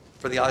world,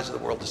 for the eyes of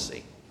the world to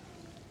see.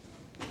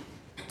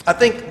 I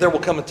think there will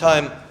come a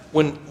time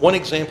when one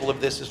example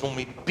of this is when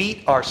we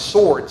beat our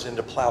swords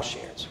into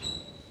plowshares.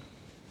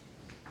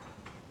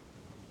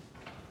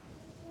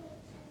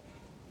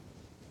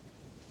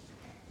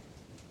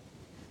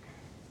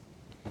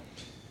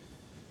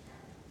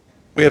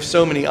 We have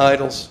so many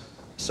idols,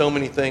 so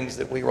many things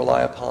that we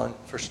rely upon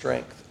for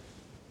strength,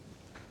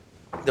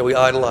 that we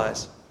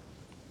idolize.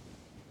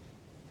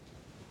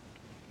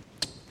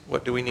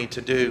 What do we need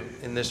to do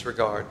in this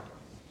regard?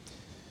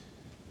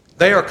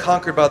 They are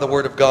conquered by the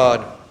Word of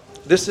God.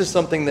 This is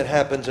something that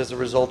happens as a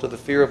result of the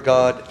fear of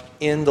God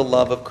in the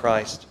love of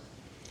Christ.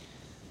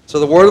 So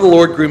the Word of the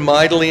Lord grew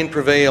mightily and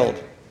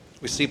prevailed.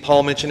 We see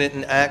Paul mention it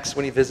in Acts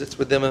when he visits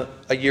with them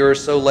a year or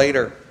so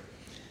later.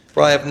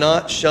 For I have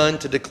not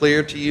shunned to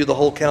declare to you the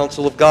whole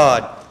counsel of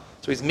God.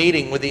 So he's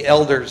meeting with the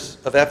elders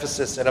of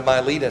Ephesus and of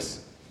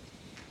Miletus.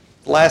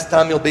 The last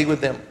time you'll be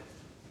with them.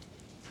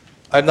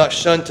 I have not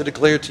shunned to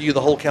declare to you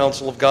the whole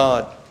counsel of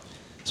God.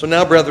 So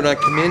now, brethren, I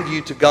commend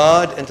you to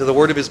God and to the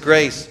word of His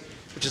grace,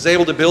 which is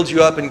able to build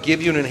you up and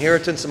give you an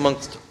inheritance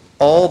amongst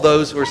all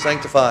those who are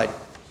sanctified.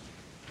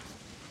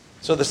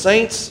 So the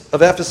saints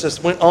of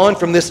Ephesus went on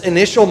from this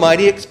initial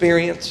mighty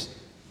experience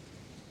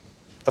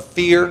of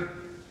fear,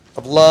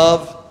 of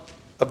love,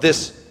 of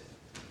this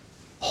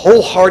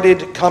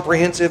wholehearted,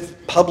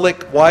 comprehensive,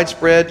 public,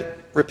 widespread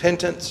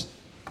repentance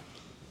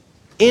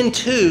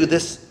into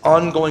this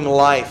ongoing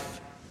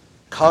life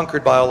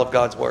conquered by all of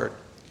God's Word.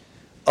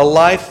 A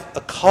life,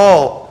 a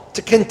call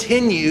to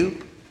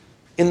continue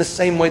in the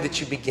same way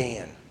that you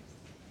began.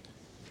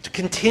 To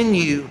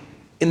continue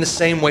in the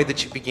same way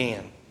that you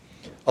began.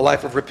 A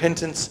life of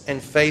repentance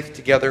and faith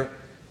together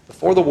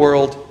before the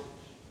world,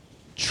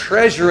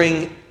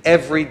 treasuring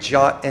every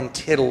jot and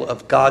tittle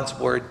of God's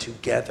Word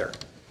together.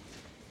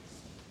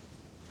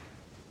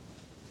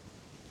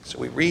 So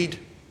we read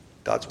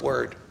God's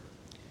Word.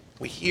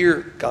 We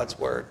hear God's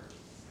Word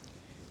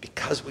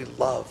because we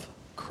love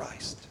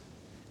Christ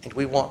and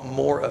we want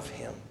more of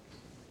Him.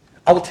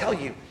 I will tell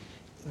you,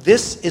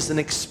 this is an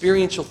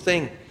experiential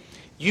thing.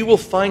 You will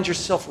find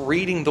yourself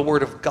reading the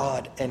Word of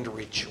God and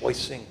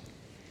rejoicing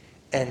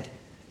and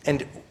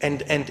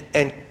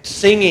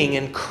singing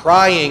and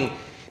crying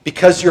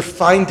because you're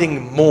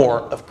finding more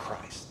of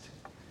Christ.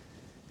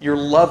 You're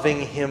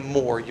loving Him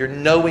more. You're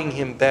knowing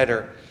Him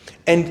better.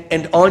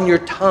 And on your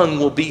tongue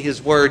will be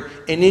His Word,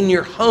 and in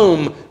your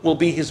home will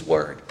be His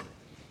Word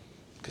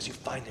because you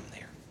find Him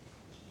there.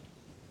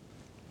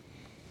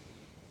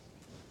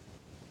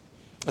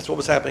 That's what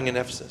was happening in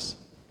Ephesus.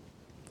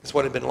 That's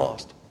what had been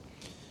lost.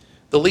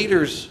 The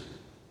leaders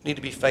need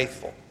to be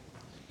faithful.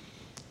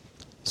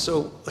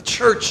 So a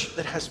church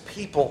that has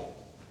people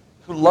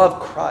who love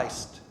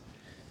Christ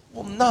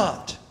will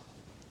not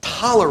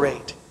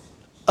tolerate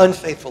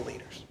unfaithful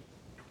leaders.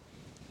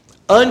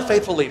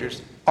 Unfaithful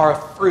leaders are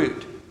a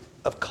fruit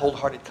of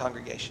cold-hearted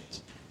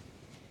congregations.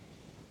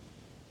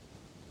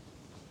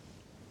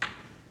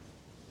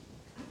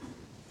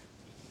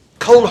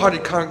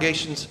 Cold-hearted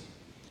congregations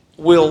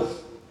will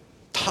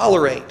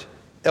tolerate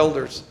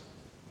elders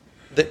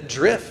that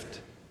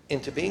drift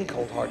into being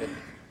cold-hearted.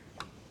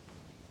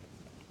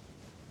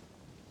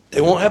 They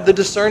won't have the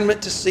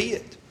discernment to see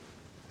it.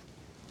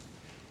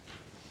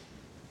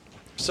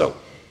 So,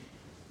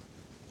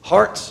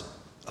 hearts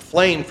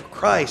aflame for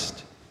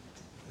Christ,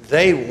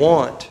 they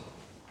want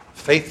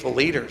faithful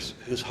leaders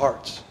whose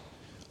hearts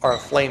are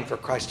aflame for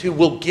Christ, who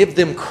will give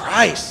them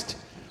Christ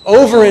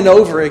over and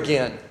over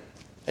again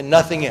and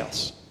nothing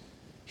else.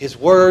 His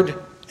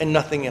word and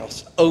nothing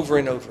else, over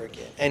and over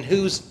again. And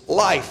whose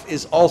life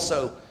is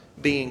also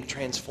being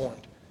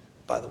transformed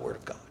by the word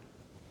of God.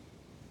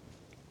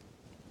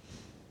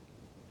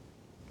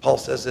 Paul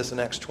says this in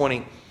Acts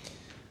 20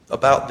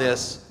 about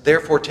this.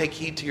 Therefore take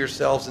heed to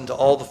yourselves and to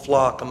all the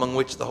flock among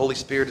which the Holy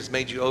Spirit has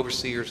made you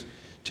overseers,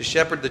 to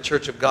shepherd the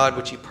church of God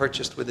which he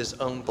purchased with his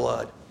own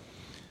blood.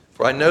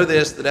 For I know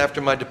this, that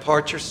after my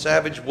departure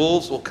savage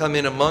wolves will come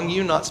in among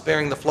you, not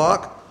sparing the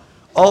flock.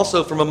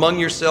 Also from among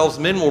yourselves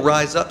men will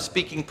rise up,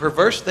 speaking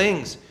perverse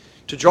things,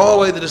 to draw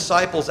away the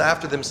disciples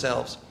after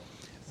themselves.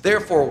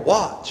 Therefore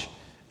watch,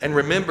 and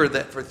remember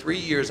that for 3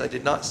 years I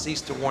did not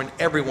cease to warn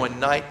everyone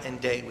night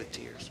and day with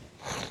tears.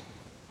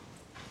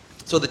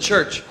 So the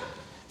church,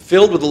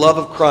 filled with the love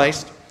of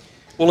Christ,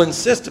 will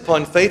insist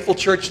upon faithful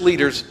church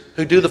leaders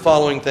who do the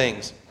following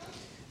things.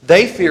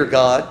 They fear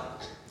God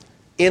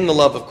in the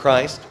love of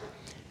Christ,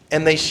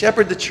 and they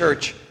shepherd the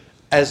church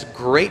as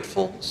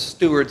grateful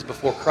stewards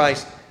before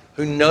Christ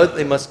who know that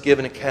they must give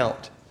an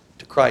account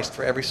to Christ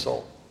for every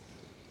soul.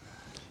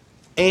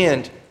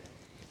 And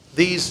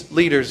these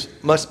leaders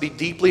must be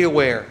deeply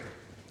aware,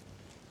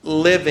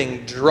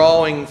 living,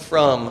 drawing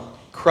from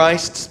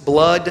Christ's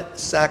blood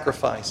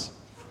sacrifice,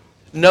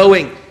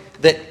 knowing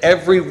that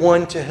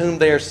everyone to whom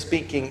they are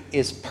speaking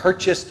is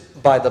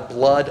purchased by the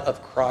blood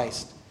of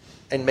Christ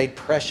and made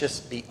precious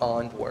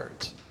beyond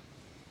words.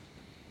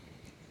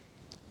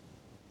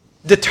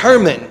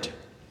 Determined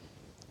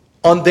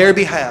on their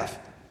behalf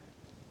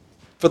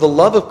for the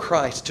love of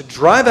Christ to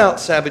drive out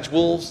savage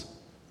wolves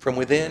from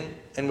within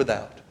and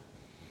without,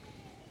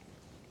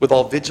 with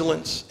all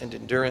vigilance and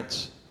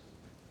endurance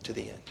to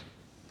the end.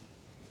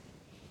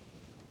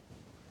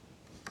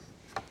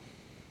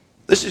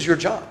 This is your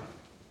job.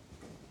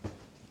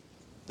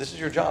 This is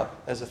your job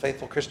as a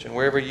faithful Christian,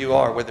 wherever you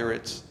are, whether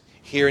it's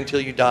here until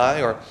you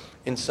die or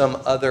in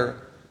some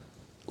other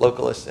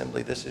local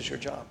assembly. This is your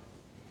job.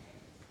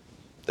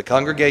 The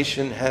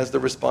congregation has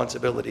the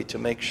responsibility to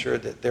make sure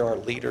that there are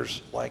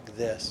leaders like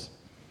this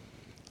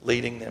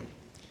leading them.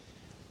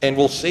 And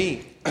we'll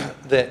see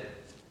that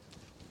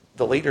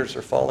the leaders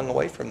are falling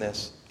away from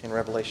this in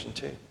Revelation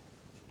 2.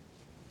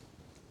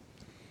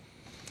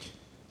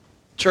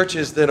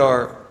 Churches that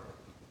are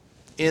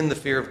in the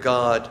fear of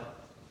God,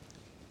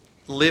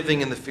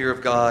 living in the fear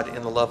of God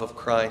in the love of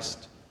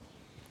Christ,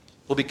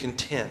 will be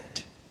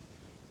content.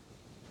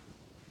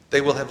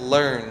 They will have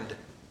learned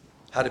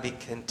how to be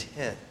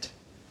content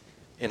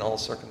in all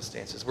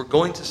circumstances. We're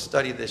going to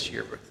study this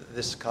year,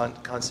 this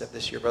concept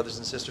this year, brothers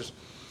and sisters,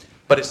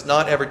 but it's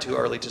not ever too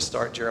early to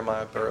start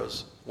Jeremiah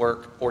Burroughs'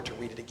 work or to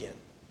read it again.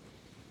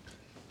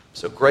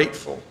 So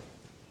grateful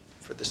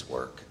for this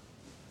work.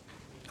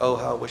 Oh,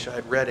 how I wish I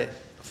had read it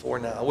before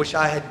now. I wish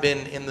I had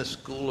been in the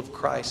school of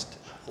Christ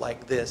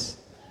like this,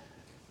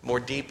 more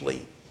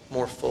deeply,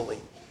 more fully,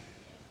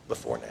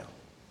 before now.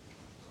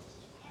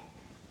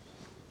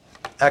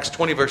 Acts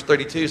 20 verse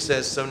 32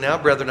 says, So now,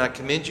 brethren, I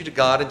commend you to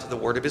God and to the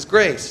word of his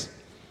grace,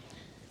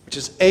 which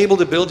is able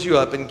to build you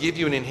up and give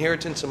you an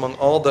inheritance among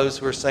all those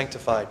who are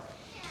sanctified.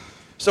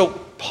 So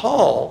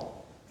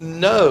Paul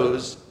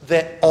knows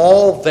that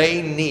all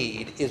they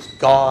need is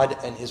God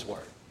and his word.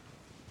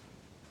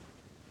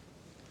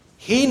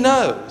 He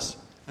knows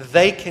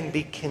they can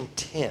be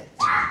content,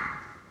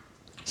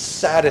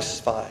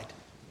 satisfied,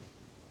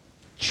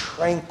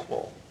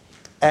 tranquil,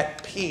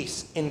 at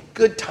peace in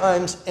good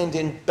times and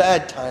in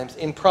bad times,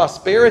 in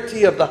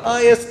prosperity of the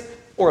highest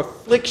or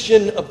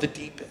affliction of the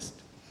deepest,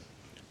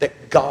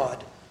 that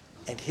God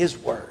and his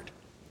word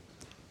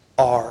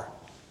are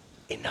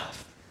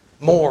enough.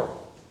 More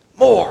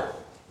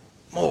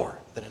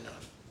than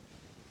enough.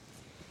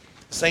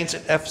 Saints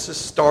at Ephesus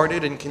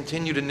started and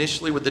continued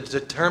initially with a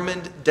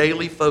determined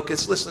daily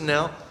focus, listen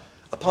now,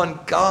 upon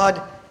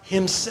God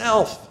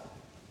himself,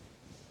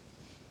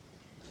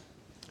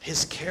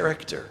 his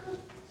character,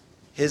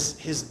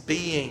 his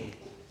being,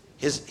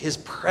 his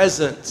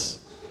presence,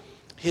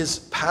 his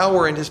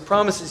power and his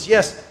promises.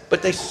 Yes,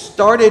 but they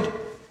started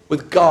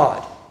with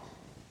God.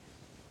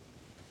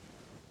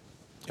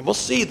 And we'll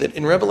see that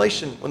in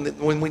Revelation,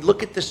 when we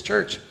look at this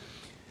church,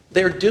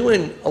 they're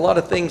doing a lot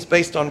of things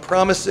based on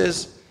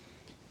promises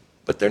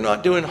But they're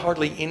not doing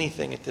hardly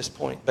anything at this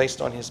point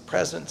based on his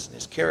presence and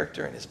his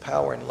character and his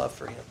power and love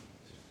for him.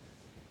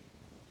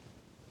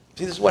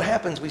 See, this is what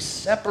happens. We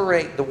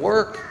separate the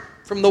work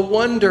from the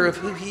wonder of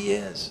who he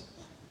is.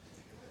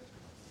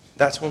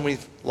 That's when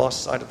we've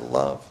lost sight of the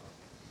love.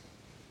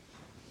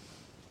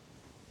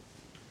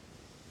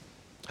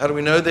 How do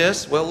we know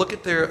this? Well, look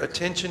at their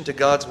attention to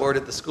God's word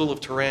at the school of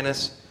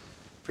Tyrannus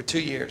for 2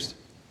 years.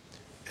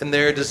 And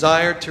their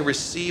desire to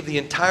receive the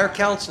entire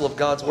counsel of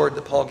God's word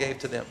that Paul gave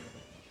to them.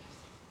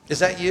 Is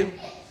that you?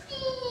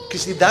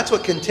 Because see, that's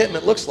what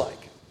contentment looks like.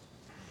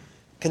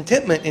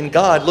 Contentment in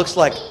God looks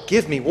like,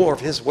 give me more of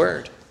his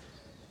word.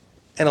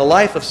 And a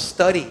life of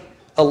study,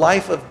 a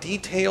life of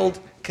detailed,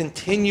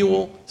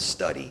 continual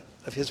study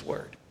of his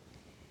word.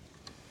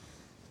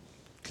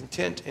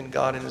 Content in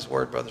God and his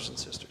word, brothers and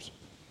sisters.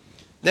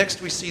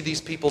 Next, we see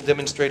these people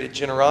demonstrated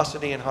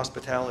generosity and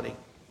hospitality.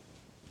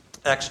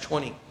 Acts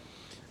 20,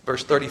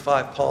 verse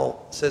 35,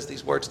 Paul says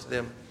these words to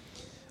them.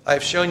 I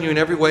have shown you in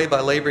every way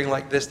by laboring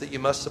like this that you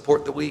must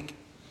support the weak.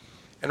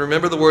 And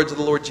remember the words of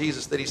the Lord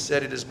Jesus that he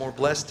said, it is more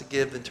blessed to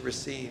give than to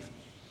receive.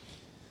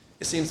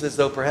 It seems as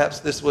though perhaps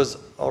this was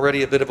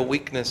already a bit of a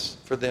weakness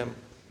for them.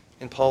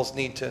 And Paul's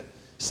need to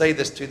say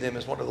this to them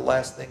is one of the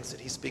last things that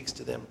he speaks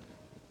to them.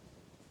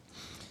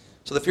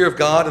 So the fear of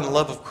God and the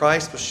love of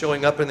Christ was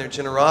showing up in their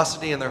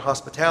generosity and their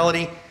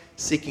hospitality,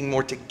 seeking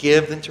more to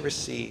give than to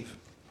receive.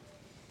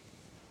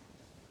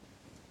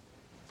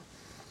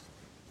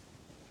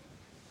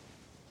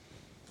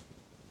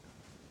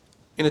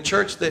 In a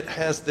church that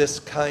has this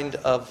kind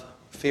of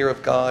fear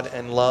of God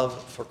and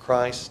love for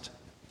Christ,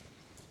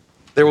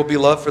 there will be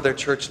love for their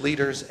church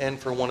leaders and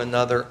for one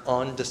another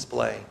on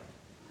display.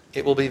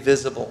 It will be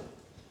visible.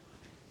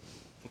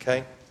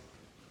 Okay?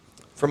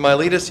 From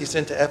Miletus he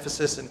sent to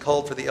Ephesus and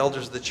called for the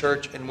elders of the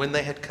church, and when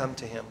they had come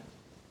to him.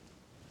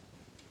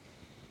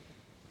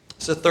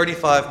 It's a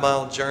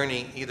 35-mile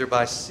journey, either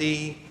by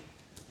sea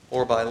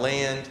or by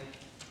land,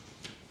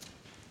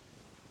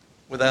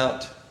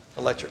 without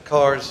electric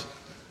cars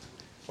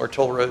or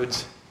toll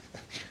roads.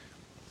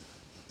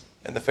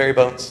 And the ferry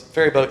boats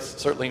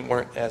certainly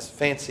weren't as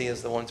fancy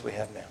as the ones we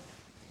have now.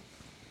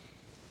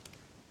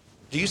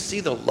 Do you see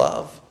the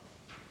love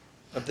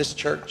of this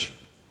church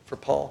for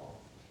Paul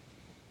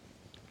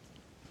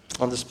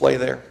on display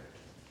there?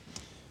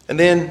 And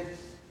then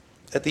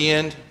at the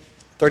end,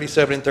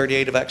 37 and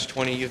 38 of Acts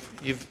 20,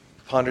 you've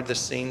pondered this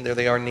scene. There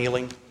they are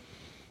kneeling.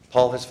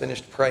 Paul has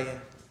finished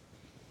praying.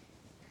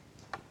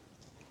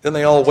 Then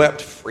they all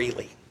wept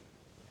freely.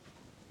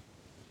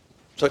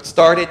 So it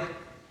started,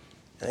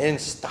 and they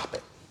didn't stop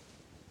it.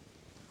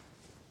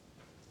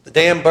 The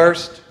dam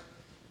burst,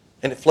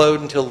 and it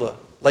flowed until the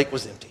lake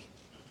was empty.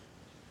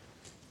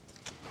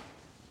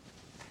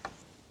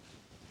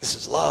 This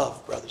is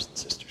love, brothers and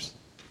sisters.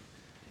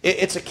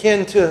 It's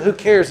akin to, who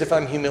cares if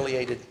I'm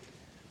humiliated,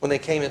 when they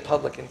came in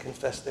public and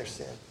confessed their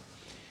sin.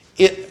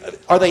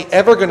 Are they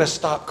ever going to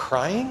stop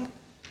crying?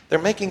 They're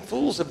making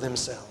fools of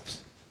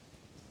themselves.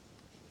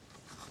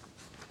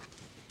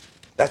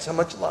 That's how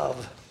much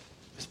love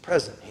is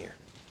present here.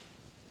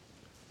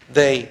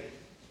 They,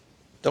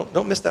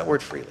 don't miss that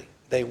word freely.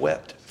 They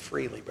wept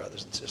freely,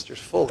 brothers and sisters,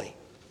 fully,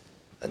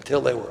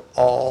 until they were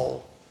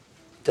all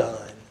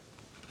done.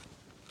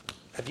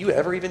 Have you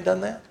ever even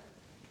done that?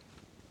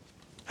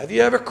 Have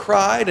you ever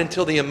cried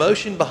until the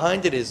emotion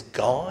behind it is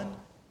gone?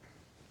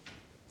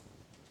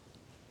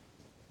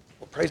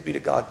 Well, praise be to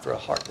God for a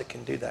heart that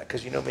can do that,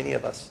 because you know many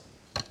of us,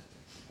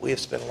 we have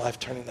spent a life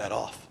turning that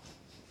off.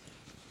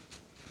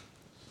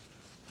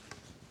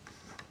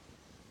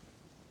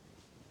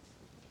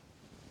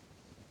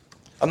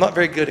 I'm not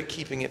very good at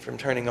keeping it from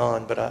turning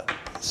on, but I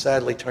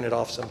sadly turn it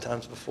off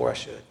sometimes before I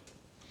should.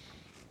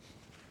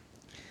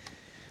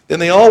 Then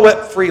they all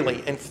wept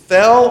freely and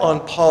fell on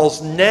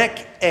Paul's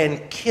neck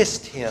and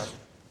kissed him.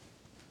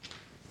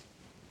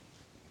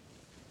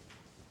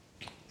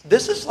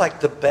 This is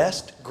like the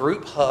best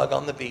group hug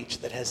on the beach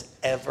that has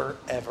ever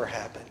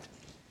happened.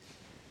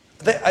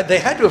 They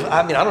had to have,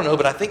 I don't know,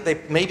 but I think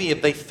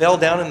if they fell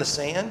down in the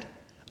sand,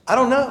 I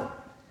don't know.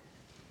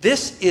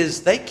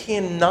 They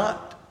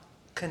cannot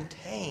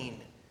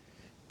contain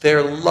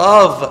their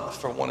love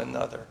for one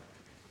another.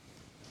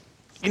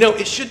 You know,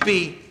 it should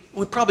be,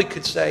 we probably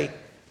could say,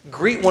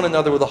 greet one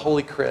another with a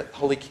holy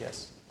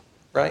kiss,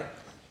 right?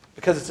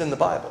 Because it's in the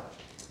Bible.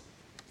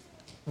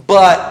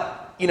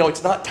 But,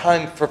 it's not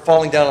time for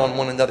falling down on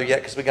one another yet,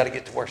 because we got to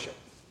get to worship.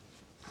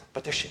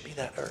 But there should be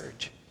that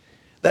urge,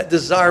 that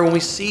desire when we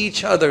see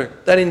each other,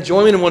 that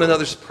enjoyment in one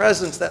another's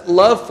presence, that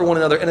love for one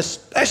another, and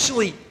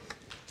especially,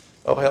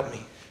 oh, help me,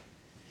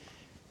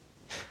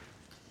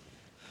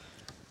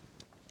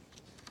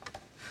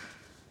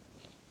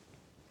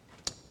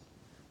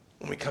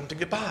 when we come to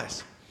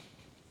goodbyes,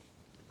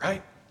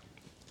 right?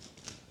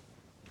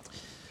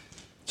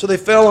 So they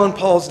fell on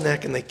Paul's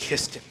neck and they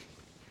kissed him,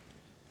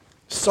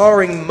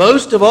 sorrowing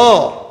most of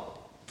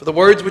all for the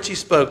words which he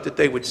spoke, that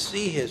they would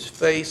see his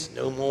face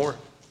no more.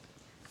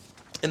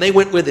 And they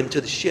went with him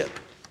to the ship.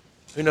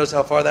 Who knows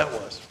how far that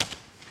was?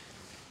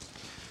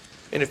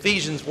 In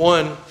Ephesians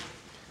 1,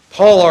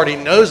 Paul already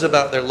knows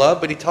about their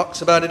love, but he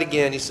talks about it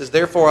again. He says,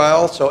 therefore I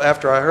also,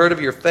 after I heard of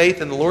your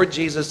faith in the Lord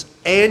Jesus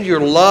and your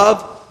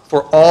love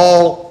for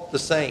all the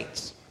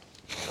saints,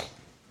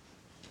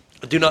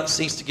 I do not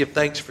cease to give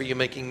thanks for you,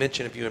 making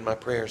mention of you in my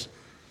prayers.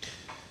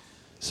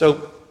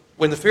 So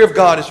when the fear of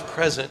God is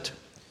present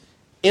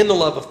in the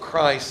love of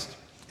Christ,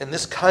 and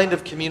this kind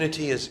of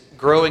community is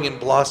growing and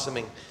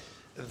blossoming,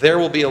 there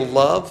will be a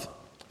love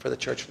for the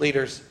church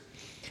leaders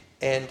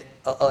and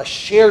a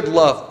shared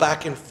love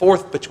back and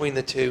forth between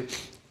the two,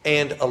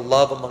 and a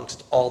love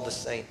amongst all the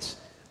saints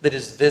that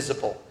is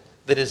visible,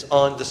 that is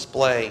on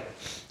display,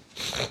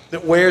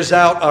 that wears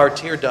out our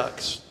tear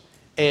ducts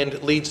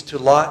and leads to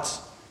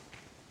lots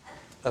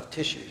of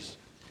tissues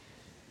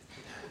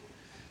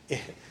in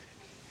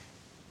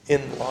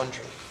the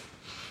laundry.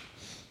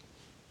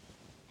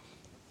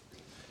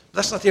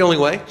 That's not the only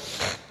way,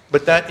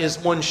 but that is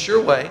one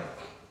sure way,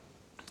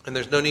 and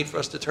there's no need for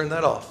us to turn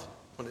that off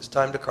when it's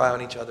time to cry on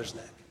each other's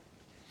neck.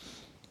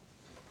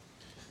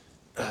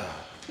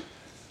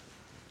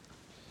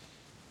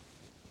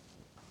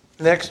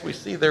 Next, we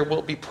see there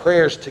will be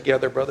prayers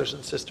together, brothers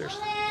and sisters.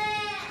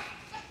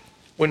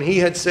 When he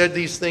had said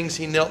these things,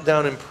 he knelt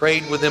down and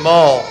prayed with them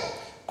all.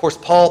 Of course,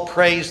 Paul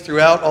prays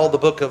throughout all the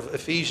book of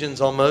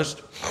Ephesians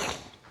almost.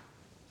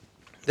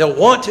 They'll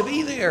want to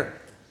be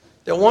there.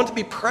 They'll want to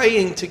be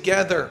praying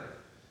together.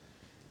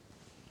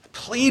 I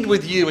plead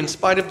with you, in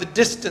spite of the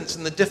distance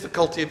and the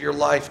difficulty of your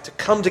life, to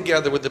come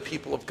together with the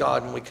people of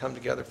God when we come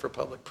together for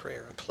public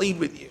prayer. I plead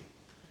with you.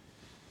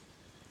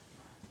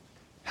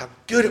 How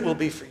good it will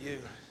be for you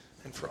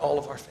and for all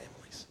of our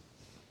families.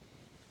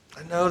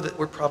 I know that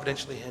we're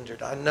providentially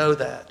hindered. I know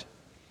that.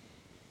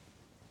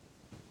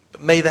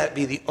 But may that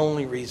be the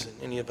only reason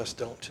any of us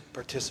don't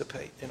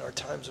participate in our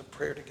times of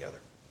prayer together.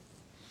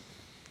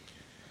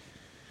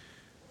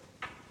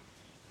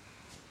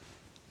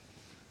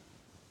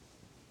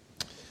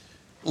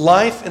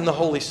 Life in the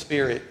Holy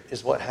Spirit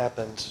is what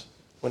happens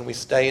when we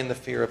stay in the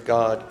fear of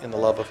God in the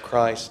love of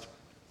Christ.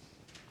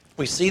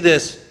 We see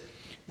this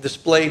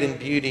displayed in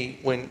beauty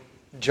when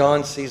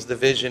John sees the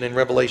vision in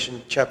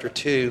Revelation chapter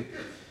 2.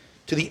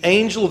 To the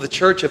angel of the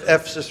church of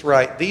Ephesus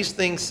write, these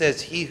things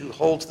says he who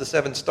holds the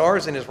 7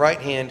 stars in his right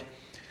hand,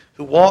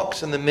 who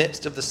walks in the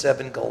midst of the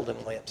 7 golden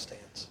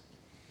lampstands.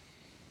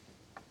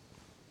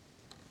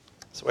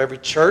 So every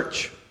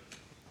church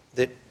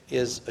that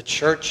is a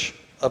church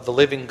of the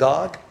living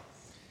God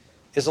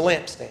is a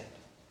lampstand.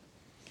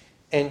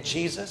 And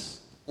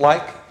Jesus,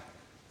 like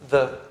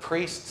the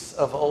priests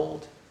of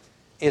old,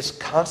 is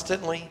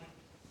constantly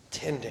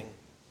tending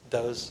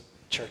those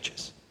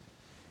churches,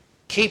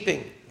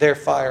 keeping their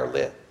fire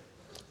lit,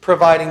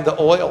 providing the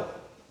oil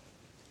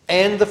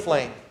and the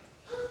flame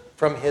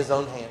from his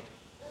own hand.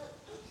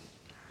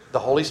 The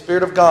Holy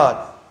Spirit of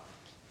God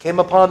came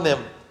upon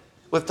them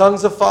with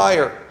tongues of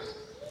fire,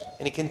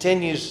 and he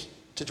continues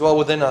to dwell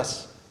within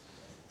us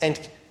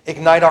and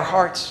ignite our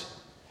hearts,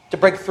 to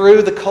break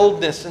through the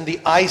coldness and the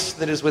ice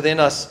that is within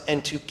us,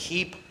 and to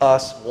keep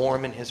us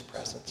warm in his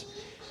presence.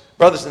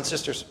 Brothers and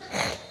sisters,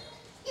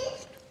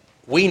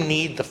 we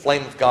need the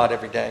flame of God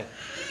every day.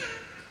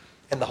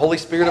 And the Holy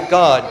Spirit of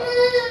God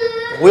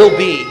will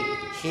be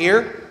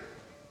here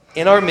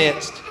in our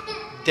midst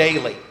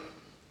daily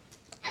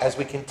as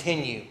we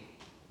continue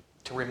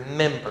to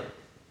remember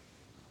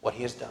what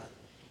he has done.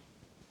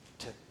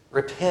 To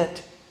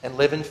repent and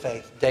live in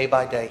faith day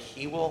by day.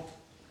 He will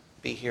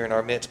be here in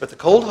our midst. But the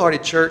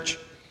cold-hearted church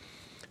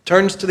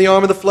turns to the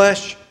arm of the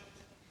flesh.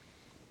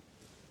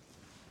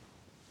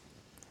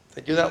 If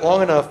they do that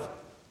long enough,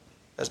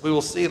 as we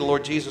will see, the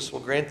Lord Jesus will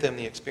grant them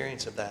the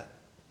experience of that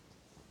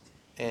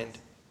and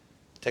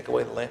take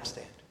away the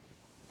lampstand.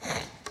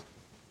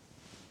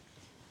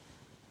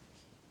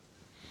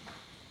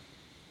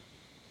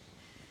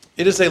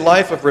 It is a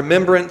life of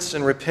remembrance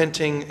and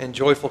repenting and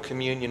joyful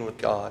communion with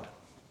God.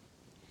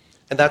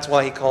 And that's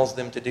why he calls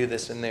them to do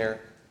this in their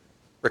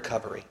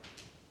recovery.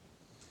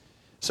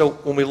 So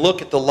when we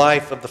look at the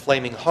life of the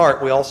flaming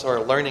heart, we also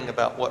are learning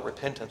about what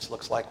repentance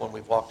looks like when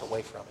we've walked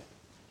away from it.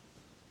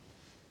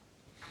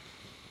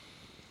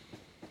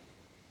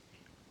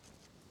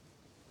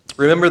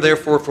 Remember,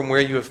 therefore, from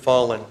where you have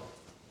fallen.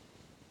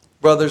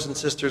 Brothers and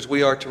sisters,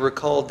 we are to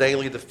recall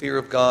daily the fear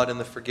of God and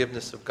the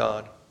forgiveness of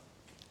God.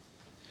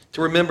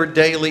 To remember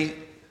daily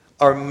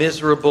our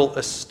miserable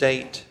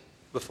estate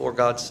before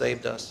God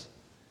saved us.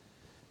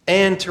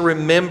 And to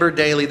remember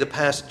daily the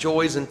past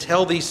joys and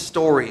tell these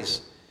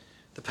stories,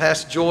 the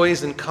past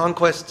joys and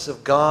conquests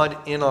of God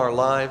in our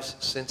lives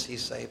since he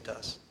saved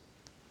us.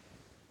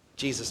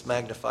 Jesus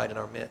magnified in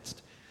our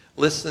midst.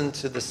 Listen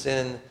to the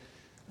sin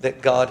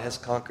that God has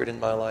conquered in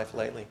my life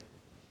lately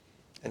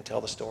and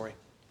tell the story.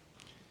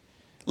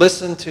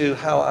 Listen to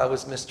how I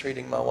was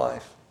mistreating my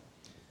wife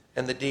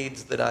and the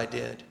deeds that I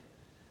did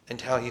and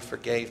how he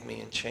forgave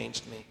me and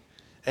changed me,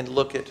 and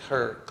look at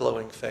her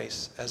glowing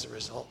face as a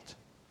result.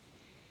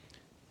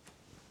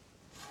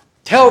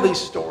 Tell these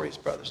stories,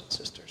 brothers and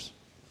sisters.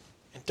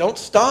 And don't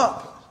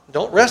stop.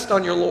 Don't rest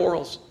on your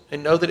laurels,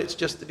 and know that it's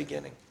just the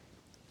beginning.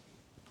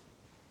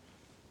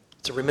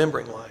 It's a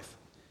remembering life.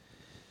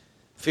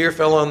 Fear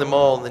fell on them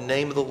all, and the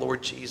name of the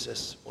Lord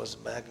Jesus was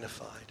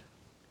magnified.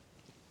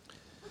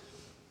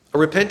 A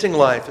repenting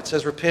life, it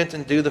says repent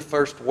and do the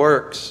first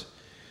works.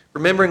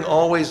 Remembering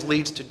always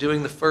leads to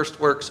doing the first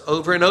works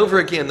over and over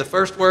again. The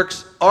first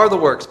works are the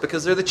works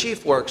because they're the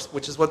chief works,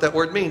 which is what that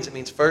word means. It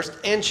means first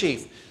and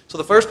chief. So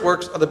the first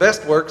works are the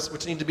best works,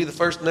 which need to be the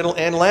first, middle,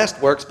 and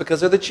last works because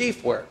they're the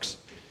chief works.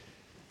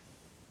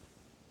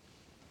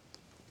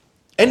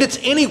 And it's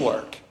any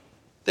work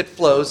that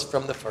flows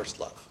from the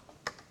first love.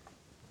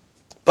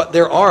 But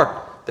there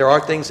are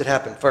things that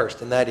happen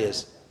first, and that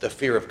is the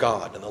fear of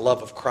God and the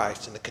love of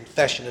Christ and the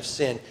confession of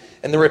sin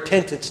and the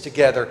repentance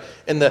together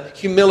and the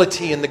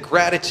humility and the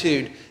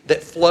gratitude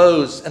that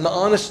flows and the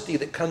honesty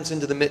that comes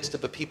into the midst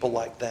of a people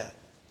like that.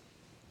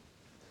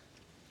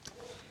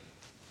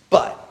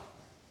 But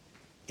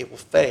it will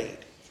fade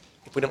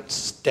if we don't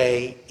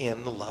stay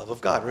in the love of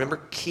God. Remember,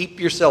 keep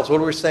yourselves.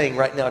 What we're saying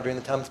right now during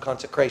the time of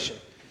consecration.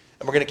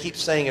 And we're going to keep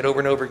saying it over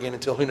and over again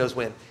until who knows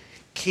when.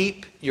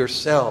 Keep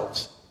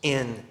yourselves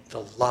in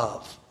the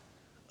love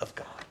of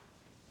God.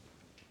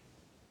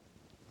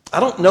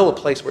 I don't know a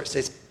place where it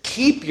says,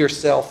 keep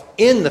yourself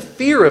in the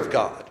fear of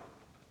God.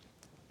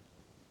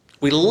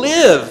 We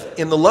live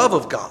in the love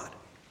of God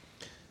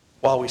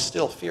while we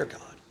still fear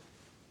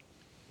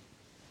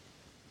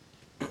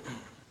God.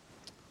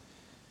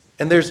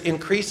 And there's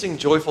increasing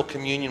joyful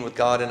communion with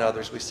God and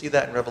others. We see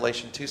that in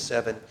Revelation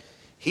 2:7.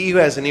 He who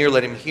has an ear,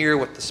 let him hear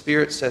what the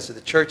Spirit says to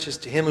the churches.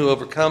 To him who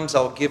overcomes,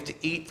 I will give to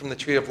eat from the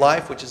tree of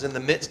life, which is in the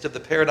midst of the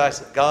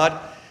paradise of God.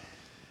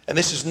 And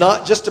this is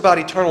not just about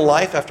eternal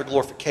life after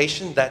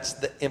glorification. That's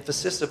the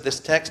emphasis of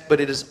this text.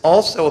 But it is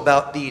also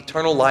about the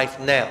eternal life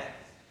now.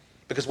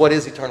 Because what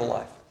is eternal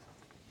life?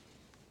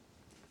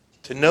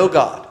 To know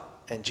God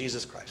and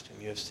Jesus Christ,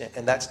 whom you have sent.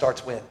 And that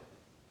starts when?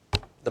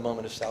 The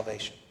moment of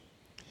salvation.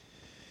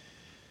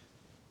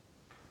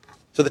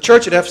 So the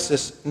church at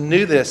Ephesus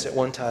knew this at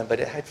one time, but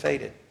it had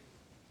faded.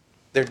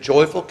 Their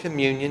joyful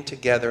communion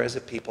together as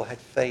a people had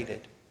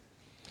faded.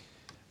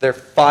 Their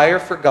fire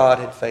for God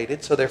had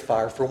faded, so their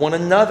fire for one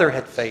another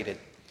had faded.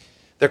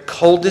 Their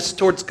coldness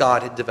towards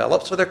God had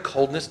developed, so their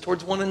coldness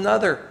towards one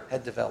another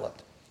had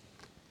developed.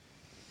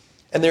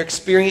 And their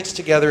experience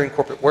together in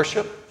corporate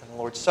worship and the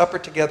Lord's Supper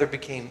together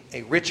became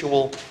a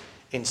ritual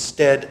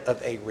instead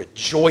of a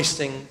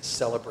rejoicing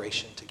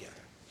celebration together.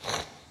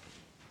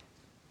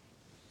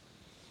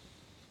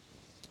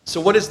 So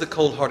what is the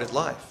cold-hearted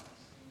life?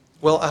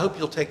 Well, I hope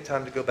you'll take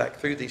time to go back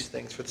through these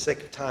things. For the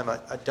sake of time,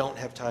 I don't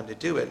have time to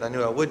do it, and I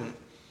knew I wouldn't.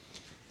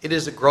 It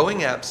is a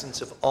growing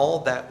absence of all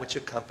that which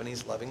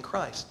accompanies loving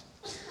Christ,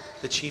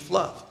 the chief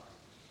love.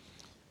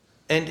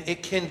 And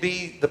it can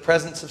be the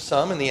presence of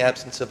some and the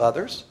absence of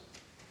others.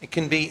 It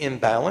can be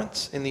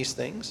imbalance in these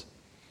things.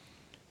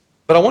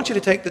 But I want you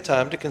to take the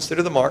time to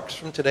consider the marks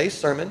from today's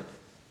sermon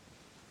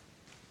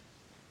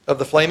of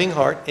the flaming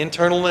heart,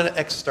 internal and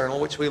external,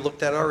 which we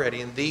looked at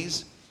already, and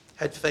these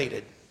had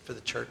faded for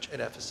the church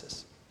at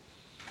Ephesus.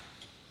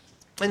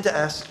 And to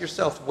ask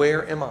yourself,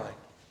 where am I?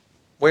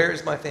 Where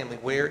is my family?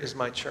 Where is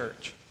my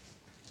church?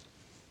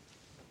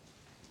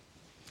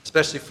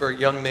 Especially for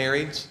young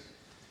marrieds,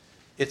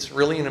 it's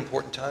really an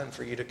important time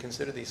for you to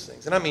consider these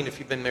things. And I mean, if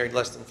you've been married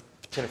less than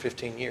 10 or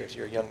 15 years,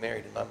 you're a young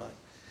married in my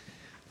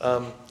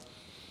mind.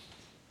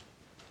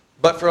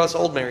 But for us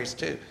old marrieds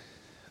too.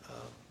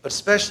 But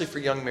especially for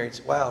young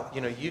marrieds, wow,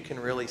 you can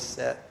really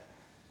set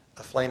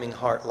a flaming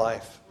heart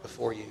life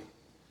before you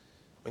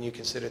when you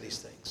consider these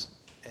things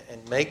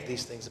and make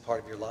these things a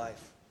part of your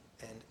life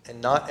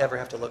and not ever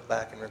have to look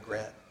back and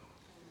regret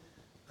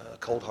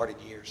cold-hearted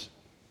years.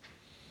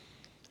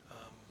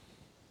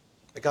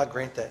 May God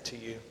grant that to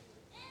you,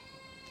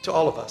 to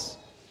all of us.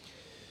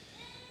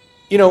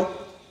 In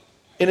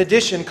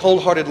addition,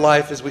 cold-hearted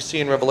life, as we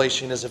see in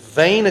Revelation, is a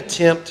vain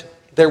attempt.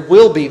 There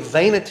will be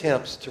vain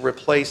attempts to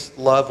replace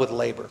love with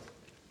labor.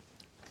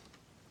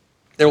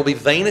 There will be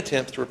vain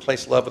attempts to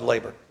replace love with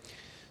labor.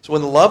 So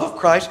when the love of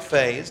Christ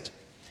fades,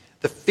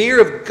 the fear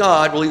of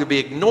God will either be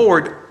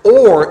ignored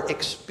or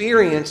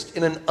experienced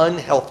in an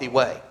unhealthy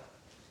way.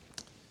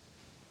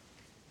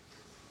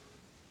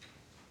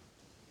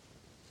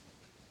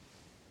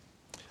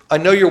 I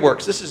know your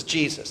works. This is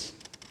Jesus.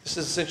 This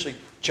is essentially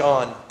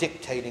John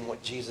dictating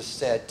what Jesus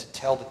said to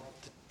tell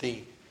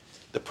the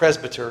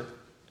presbyter,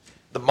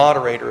 the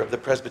moderator of the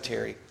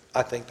presbytery.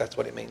 I think that's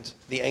what it means.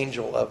 The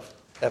angel of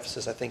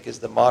Ephesus, I think, is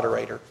the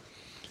moderator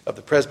of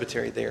the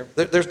presbytery there.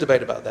 There's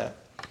debate about that.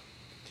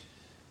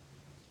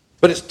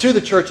 But it's to the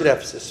church at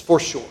Ephesus, for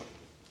sure,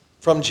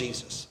 from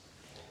Jesus.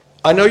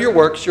 I know your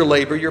works, your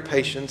labor, your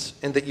patience,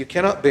 and that you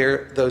cannot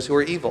bear those who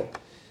are evil.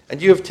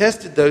 And you have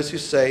tested those who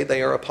say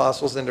they are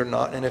apostles and are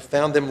not, and have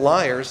found them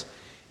liars.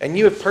 And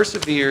you have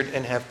persevered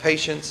and have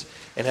patience,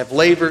 and have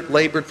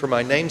labored for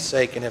my name's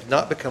sake, and have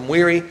not become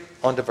weary.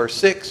 On to verse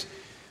 6.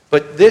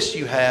 But this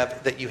you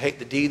have, that you hate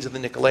the deeds of the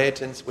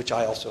Nicolaitans, which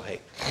I also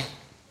hate.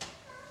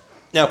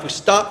 Now, if we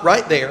stop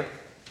right there,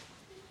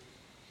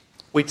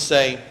 we'd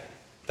say,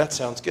 that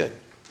sounds good,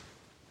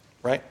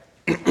 right?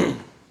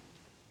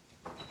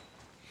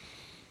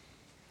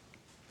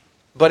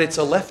 But it's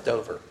a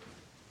leftover.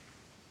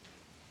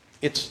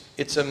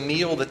 It's a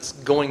meal that's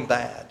going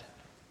bad.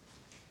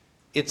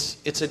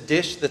 It's a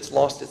dish that's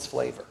lost its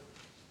flavor.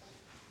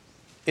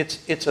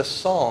 It's a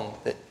song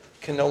that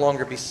can no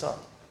longer be sung.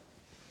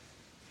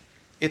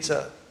 It's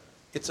a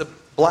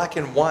black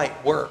and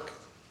white work.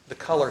 The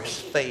color has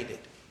faded.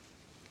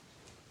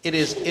 It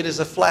is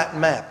a flat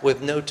map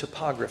with no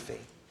topography.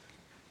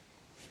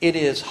 It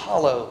is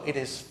hollow. It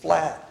is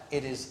flat.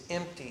 It is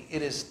empty.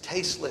 It is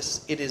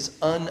tasteless. It is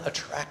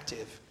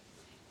unattractive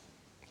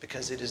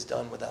because it is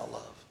done without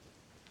love.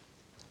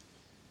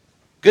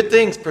 Good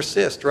things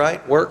persist,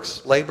 right?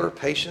 Works, labor,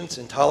 patience,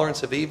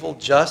 intolerance of evil,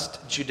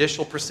 just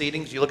judicial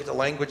proceedings. You look at the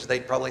language,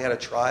 they probably had a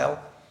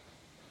trial.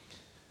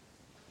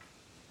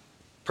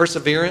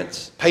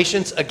 Perseverance,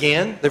 patience,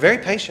 again, they're very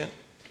patient.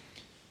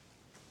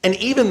 And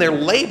even they're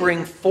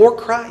laboring for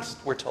Christ,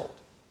 we're told.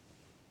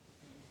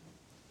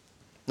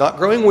 Not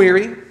growing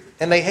weary,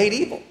 and they hate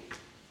evil.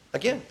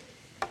 Again,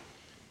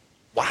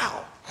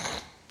 wow,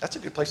 that's a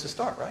good place to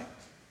start, right?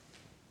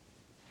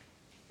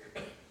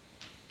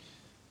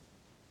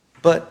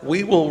 But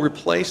we will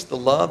replace the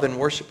love and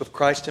worship of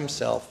Christ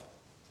himself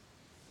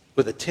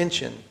with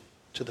attention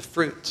to the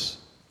fruits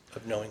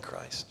of knowing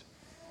Christ.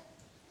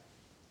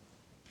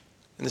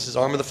 And this is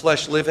arm of the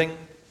flesh living.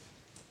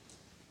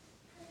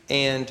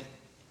 And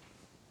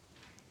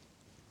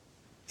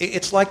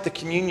it's like the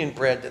communion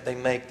bread that they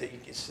make.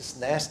 It's just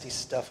nasty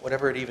stuff,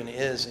 whatever it even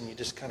is, and you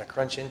just kind of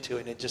crunch into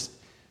it and it just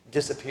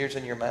disappears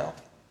in your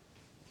mouth.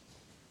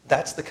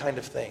 That's the kind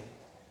of thing.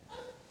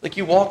 Like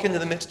you walk into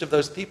the midst of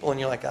those people and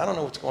you're like, I don't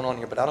know what's going on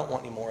here, but I don't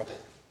want any more of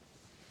it.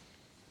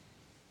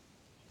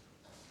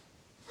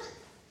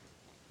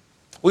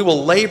 We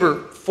will labor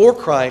for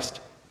Christ,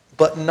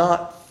 but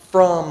not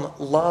from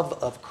love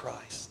of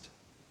Christ.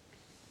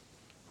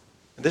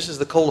 And this is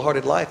the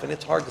cold-hearted life, and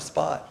it's hard to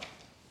spot.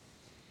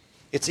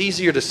 It's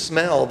easier to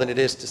smell than it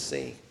is to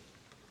see.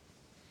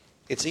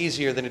 It's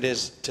easier than it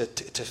is to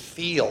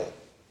feel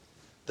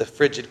the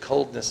frigid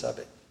coldness of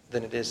it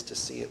than it is to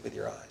see it with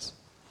your eyes.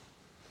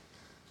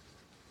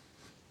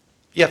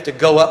 You have to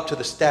go up to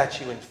the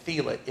statue and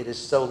feel it. It is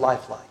so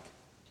lifelike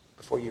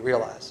before you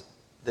realize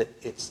that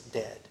it's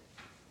dead.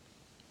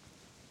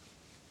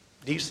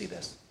 Do you see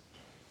this?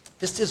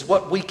 This is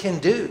what we can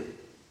do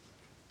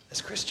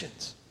as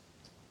Christians.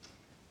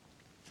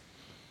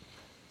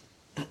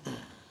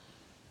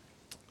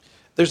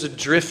 There's a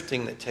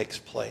drifting that takes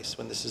place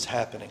when this is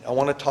happening. I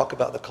want to talk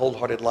about the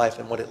cold-hearted life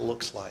and what it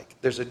looks like.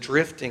 There's a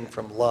drifting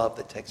from love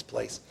that takes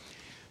place.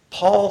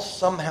 Paul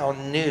somehow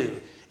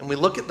knew, and we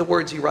look at the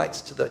words he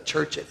writes to the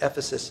church at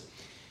Ephesus,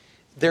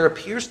 there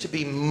appears to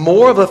be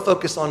more of a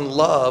focus on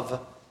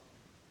love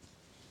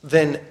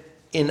than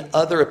in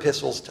other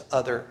epistles to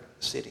other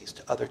cities,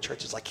 to other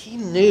churches. Like he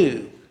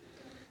knew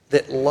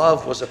that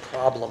love was a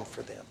problem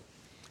for them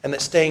and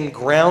that staying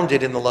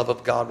grounded in the love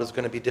of God was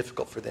going to be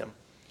difficult for them.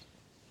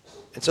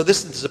 And so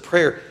this is a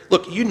prayer.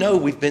 Look, you know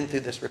we've been through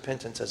this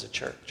repentance as a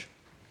church.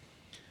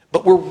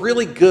 But we're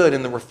really good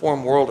in the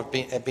Reformed world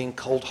at being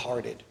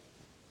cold-hearted.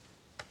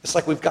 It's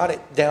like we've got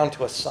it down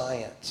to a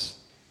science.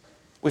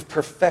 We've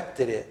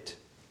perfected it.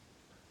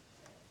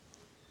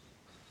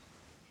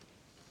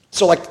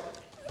 So like,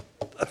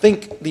 I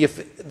think the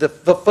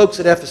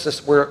folks at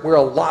Ephesus, we're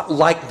a lot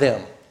like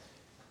them.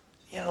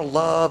 You know,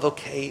 love,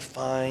 okay,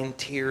 fine,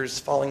 tears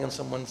falling on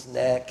someone's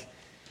neck,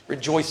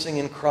 rejoicing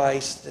in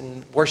Christ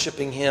and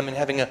worshiping him and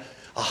having a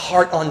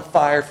heart on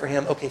fire for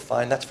him. Okay,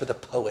 fine, that's for the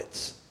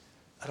poets.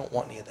 I don't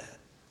want any of that.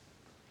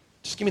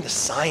 Just give me the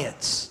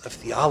science of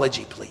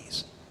theology,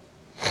 please.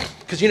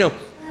 Because, you know,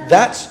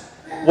 that's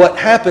what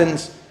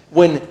happens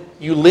when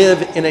you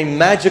live in a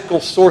magical,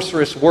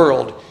 sorcerous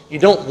world. You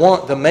don't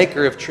want the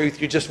maker of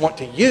truth. You just want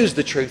to use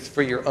the truth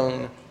for your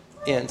own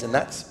ends. And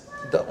that's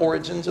the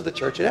origins of the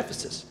church at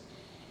Ephesus.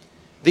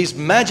 These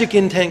magic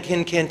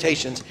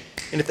incantations,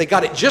 and if they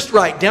got it just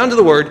right, down to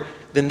the word,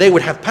 then they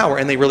would have power,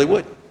 and they really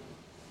would.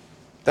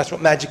 That's what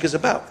magic is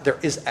about. There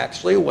is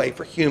actually a way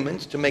for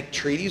humans to make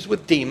treaties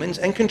with demons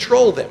and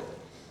control them.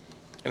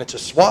 And it's a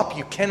swap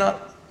you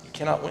cannot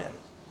win.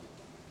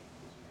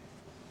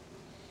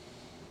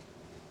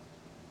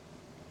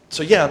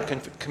 So yeah,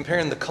 I'm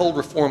comparing the cold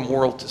reform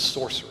world to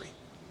sorcery.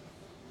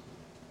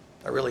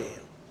 I really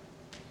am.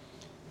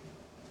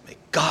 May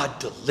God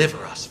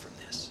deliver us from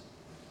this,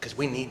 because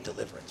we need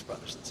deliverance,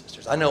 brothers and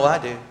sisters. I know I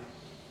do.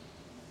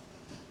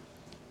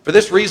 For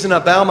this reason, I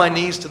bow my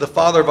knees to the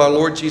Father of our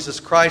Lord Jesus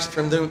Christ,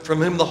 from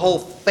whom the whole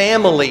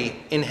family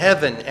in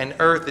heaven and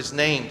earth is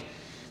named,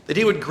 that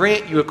he would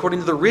grant you, according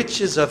to the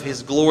riches of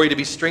his glory, to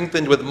be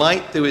strengthened with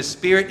might through his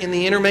Spirit in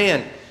the inner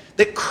man,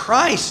 that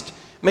Christ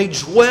may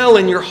dwell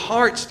in your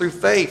hearts through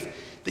faith,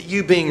 that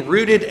you, being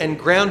rooted and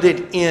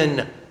grounded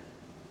in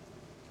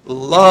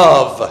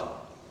love,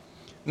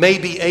 may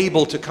be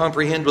able to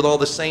comprehend with all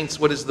the saints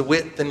what is the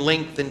width and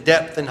length and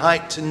depth and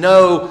height, to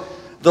know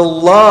the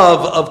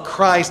love of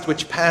Christ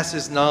which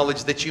passes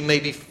knowledge, that you may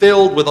be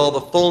filled with all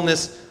the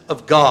fullness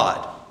of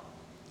God.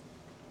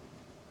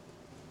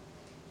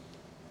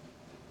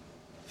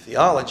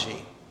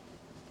 Theology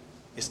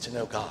is to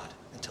know God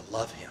and to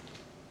love him.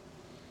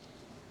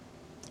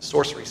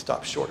 Sorcery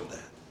stops short of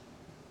that.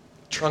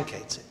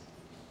 Truncates it.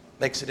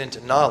 Makes it into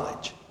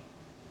knowledge.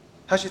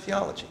 How's your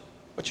theology?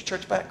 What's your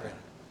church background?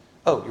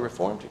 Oh, you're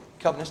Reformed? You're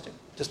Calvinistic?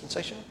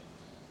 Dispensational?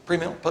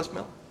 Pre-mill?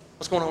 Post-mill?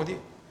 What's going on with you?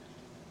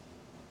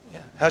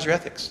 Yeah. How's your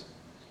ethics?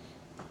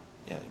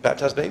 Yeah. You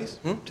baptize babies?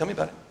 Tell me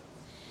about it.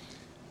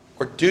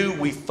 Or do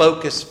we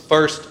focus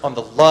first on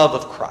the love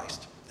of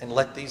Christ and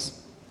let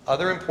these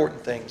other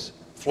important things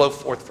flow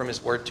forth from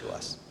His Word to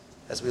us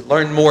as we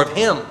learn more of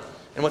Him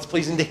and what's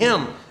pleasing to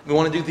Him? We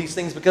want to do these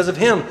things because of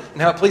Him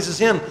and how it pleases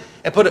Him.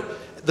 And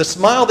the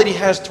smile that He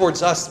has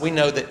towards us, we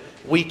know that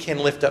we can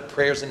lift up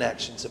prayers and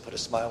actions that put a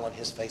smile on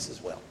His face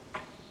as well.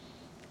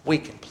 We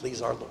can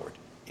please our Lord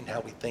in how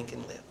we think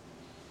and live.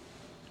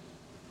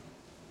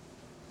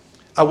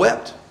 I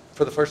wept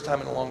for the first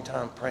time in a long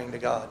time praying to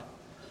God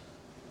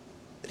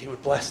that He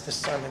would bless this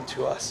sermon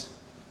to us.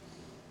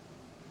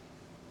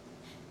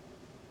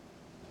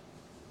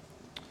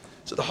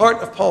 So the heart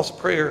of Paul's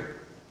prayer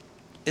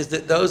is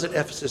that those at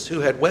Ephesus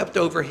who had wept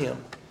over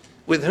him,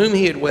 with whom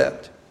he had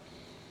wept,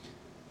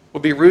 will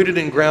be rooted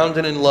and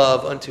grounded in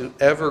love unto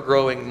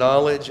ever-growing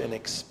knowledge and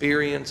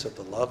experience of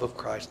the love of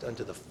Christ,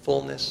 unto the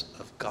fullness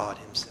of God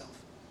Himself.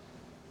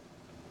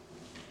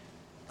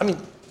 I mean,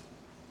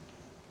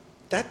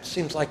 that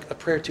seems like a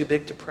prayer too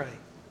big to pray.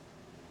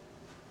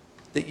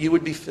 That you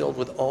would be filled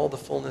with all the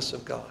fullness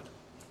of God.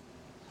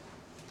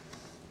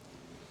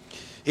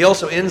 He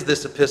also ends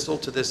this epistle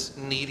to this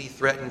needy,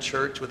 threatened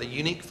church with a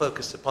unique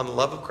focus upon the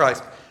love of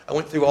Christ. I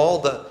went through all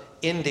the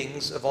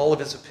endings of all of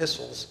his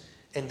epistles,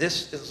 and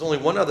this is only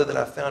one other that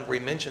I found where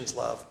he mentions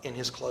love in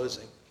his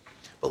closing.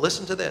 But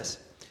listen to this.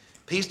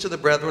 Peace to the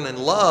brethren and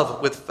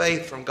love with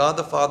faith from God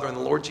the Father and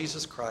the Lord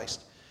Jesus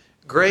Christ.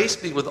 Grace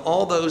be with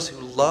all those who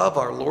love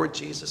our Lord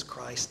Jesus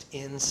Christ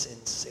in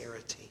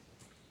sincerity.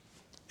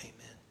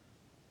 Amen.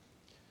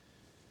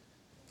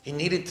 He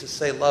needed to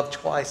say love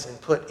twice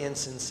and put in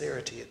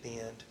sincerity at the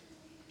end.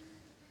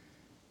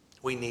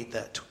 We need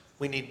that.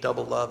 We need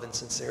double love and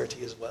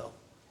sincerity as well.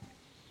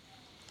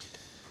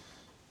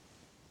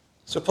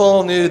 So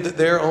Paul knew that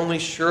their only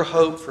sure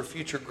hope for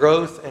future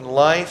growth and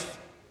life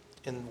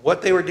and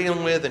what they were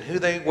dealing with and who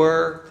they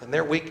were and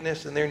their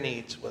weakness and their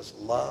needs was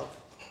love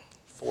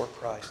for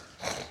Christ.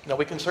 Now,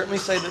 we can certainly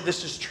say that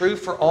this is true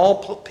for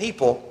all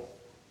people,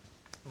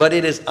 but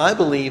it is, I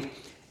believe,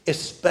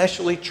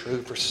 especially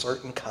true for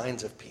certain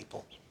kinds of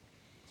people.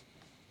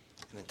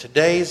 And in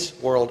today's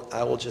world,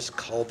 I will just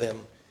call them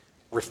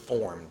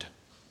reformed.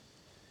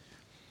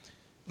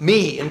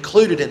 Me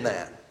included in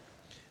that.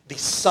 The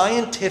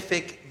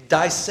scientific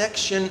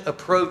dissection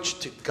approach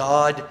to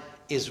God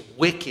is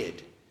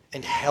wicked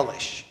and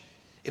hellish.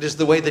 It is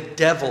the way the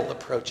devil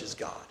approaches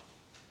God.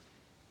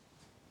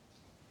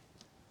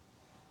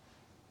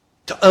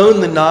 To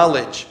own the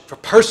knowledge for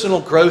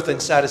personal growth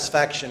and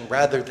satisfaction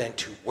rather than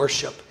to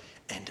worship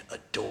and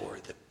adore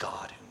the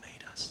God who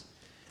made us.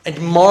 And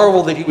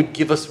marvel that He would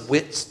give us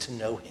wits to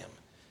know Him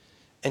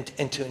and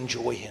to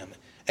enjoy Him.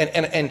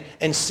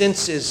 And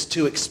senses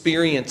to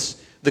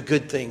experience the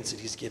good things that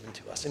He's given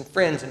to us. And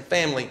friends and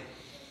family.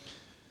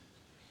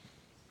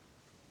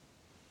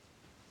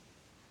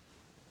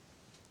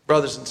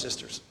 Brothers and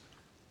sisters,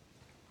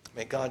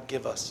 may God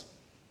give us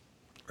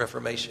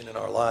reformation in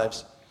our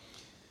lives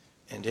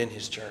and in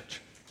His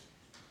church.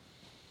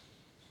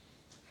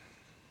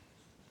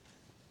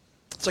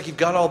 It's like you've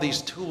got all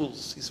these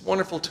tools, these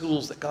wonderful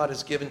tools that God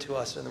has given to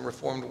us in the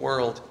Reformed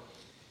world.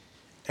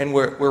 And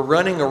we're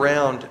running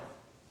around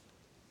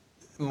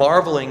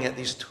marveling at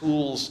these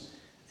tools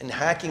and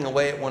hacking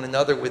away at one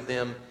another with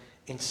them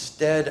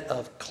instead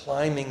of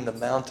climbing the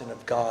mountain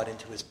of God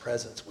into His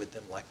presence with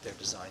them like they're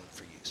designed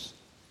for use.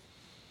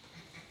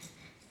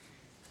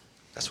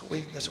 That's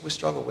what we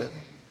struggle with.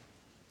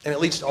 And it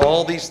leads to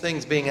all these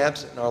things being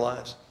absent in our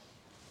lives.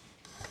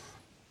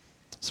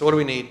 So what do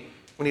we need?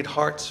 We need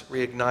hearts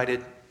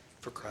reignited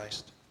for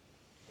Christ.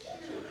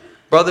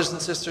 Brothers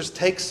and sisters,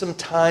 take some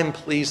time,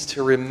 please,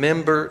 to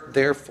remember,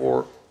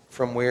 therefore,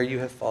 from where you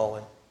have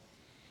fallen.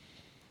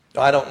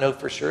 I don't know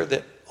for sure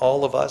that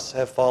all of us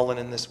have fallen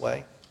in this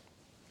way.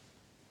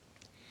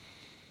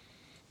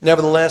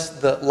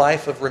 Nevertheless, the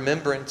life of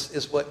remembrance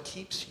is what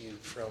keeps you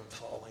from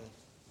falling.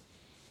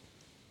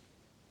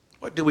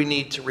 What do we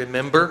need to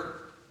remember?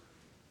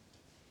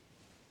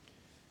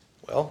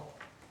 Well,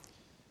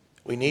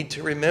 we need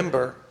to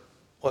remember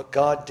what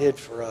God did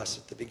for us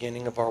at the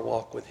beginning of our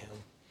walk with Him.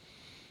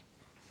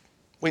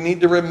 We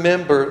need to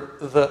remember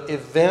the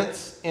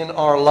events in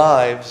our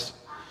lives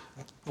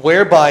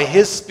whereby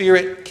His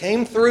Spirit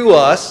came through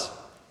us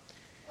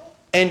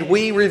and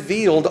we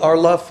revealed our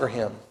love for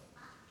Him.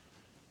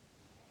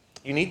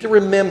 You need to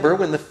remember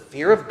when the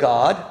fear of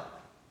God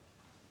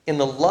and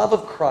the love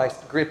of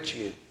Christ gripped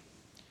you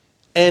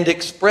and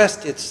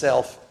expressed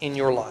itself in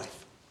your life.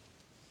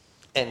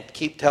 And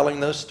keep telling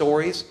those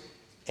stories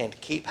and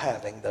keep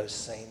having those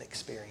same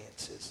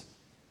experiences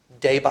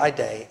day by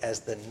day as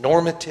the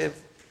normative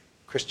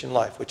Christian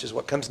life, which is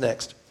what comes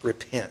next.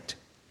 Repent.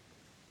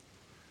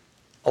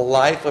 A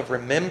life of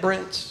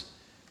remembrance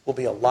will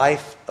be a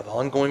life of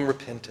ongoing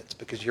repentance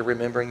because you're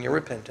remembering your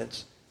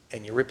repentance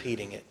and you're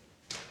repeating it.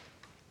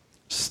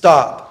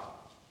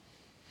 Stop.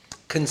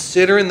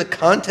 Consider in the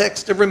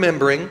context of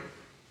remembering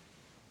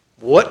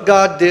what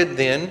God did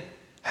then,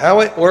 how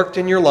it worked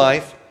in your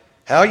life,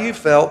 how you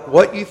felt,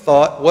 what you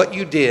thought, what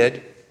you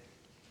did,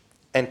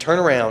 and turn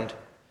around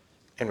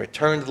and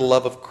return to the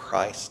love of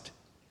Christ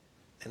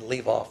and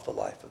leave off the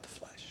life of the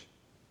flesh.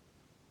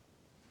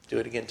 Do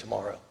it again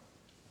tomorrow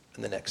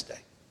and the next day.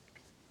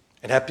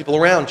 And have people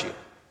around you,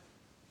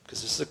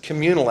 because this is a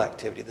communal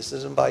activity. This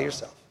isn't by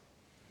yourself.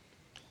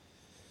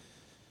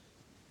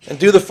 And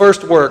do the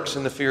first works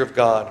in the fear of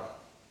God.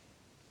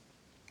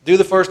 Do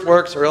the first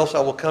works, or else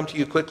I will come to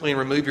you quickly and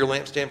remove your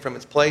lampstand from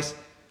its place.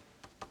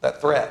 That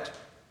threat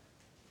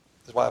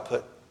is why I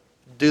put,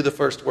 do the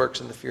first works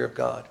in the fear of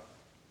God.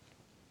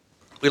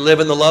 We live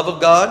in the love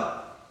of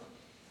God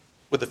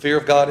with the fear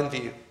of God in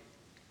view.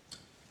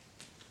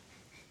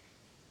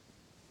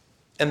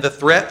 And the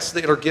threats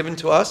that are given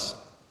to us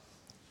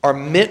are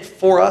meant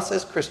for us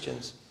as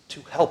Christians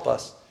to help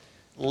us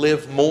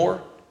live more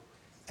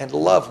and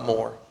love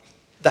more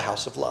the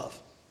house of love,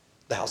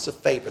 the house of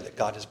favor that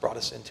God has brought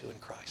us into in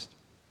Christ.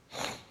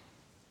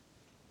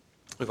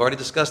 We've already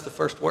discussed the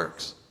first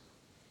works.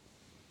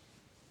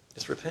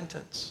 It's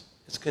repentance.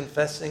 It's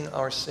confessing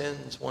our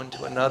sins one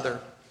to another.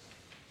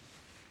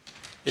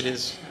 It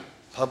is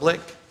public.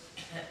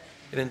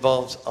 It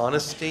involves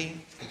honesty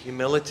and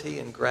humility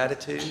and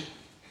gratitude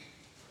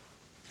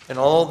and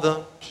all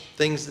the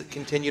things that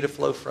continue to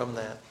flow from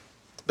that.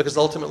 Because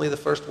ultimately the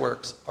first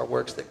works are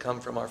works that come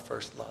from our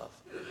first love.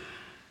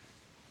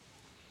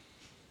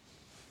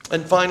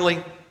 And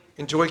finally,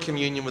 enjoy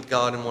communion with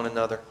God and one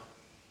another.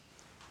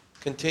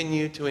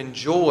 Continue to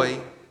enjoy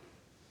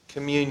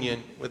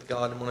communion with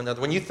God and one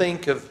another. When you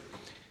think of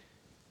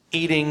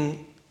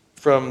eating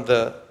from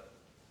the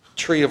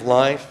tree of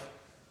life,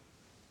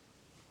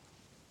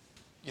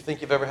 you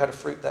think you've ever had a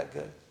fruit that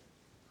good?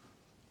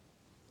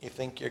 You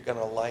think you're going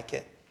to like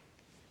it?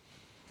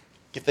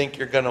 You think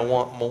you're going to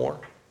want more?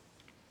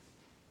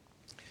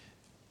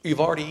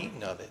 You've already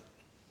eaten of it.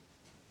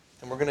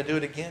 And we're going to do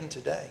it again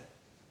today.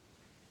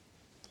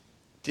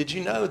 Did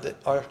you know that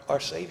our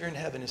Savior in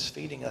heaven is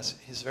feeding us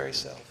his very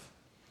self?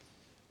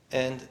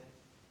 And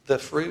the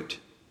fruit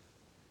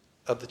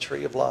of the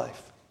tree of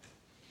life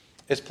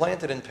is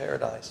planted in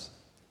paradise,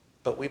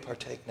 but we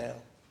partake now.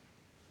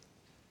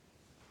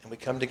 And we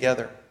come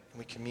together and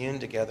we commune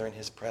together in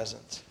his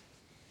presence.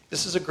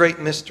 This is a great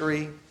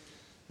mystery.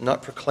 I'm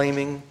not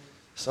proclaiming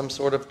some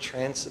sort of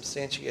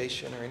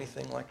transubstantiation or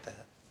anything like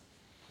that.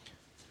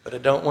 But I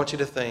don't want you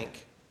to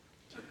think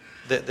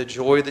that the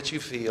joy that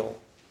you feel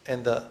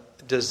and the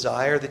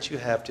desire that you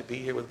have to be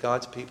here with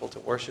God's people to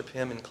worship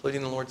him,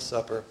 including the Lord's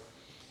Supper,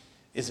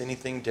 is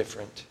anything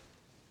different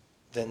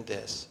than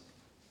this.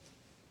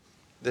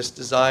 This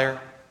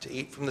desire to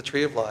eat from the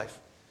tree of life,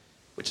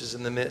 which is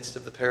in the midst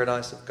of the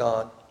paradise of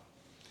God.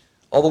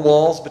 All the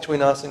walls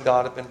between us and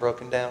God have been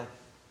broken down.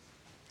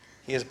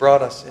 He has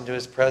brought us into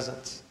his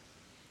presence.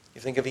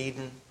 You think of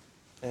Eden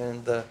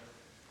and the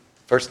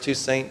first two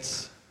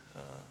saints,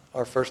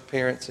 our first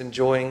parents,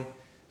 enjoying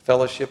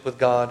fellowship with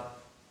God,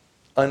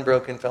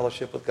 unbroken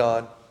fellowship with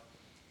God.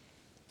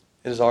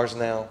 It is ours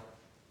now.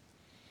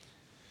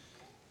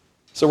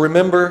 So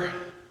remember,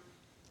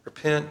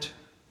 repent,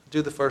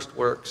 do the first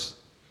works,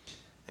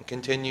 and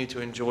continue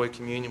to enjoy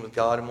communion with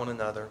God and one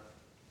another.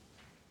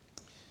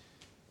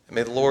 And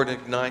may the Lord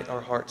ignite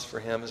our hearts for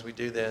him as we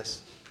do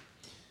this.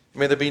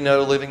 May there be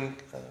no living,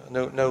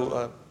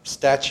 no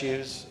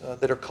statues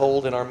that are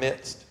cold in our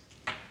midst.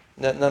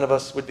 None of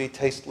us would be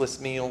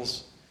tasteless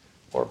meals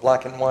or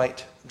black and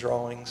white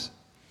drawings,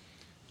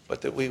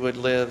 but that we would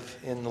live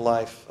in the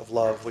life of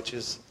love, which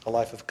is a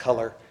life of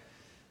color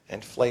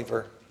and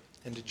flavor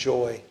and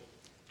joy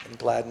and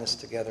gladness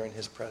together in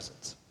his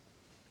presence.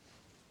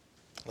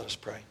 Let us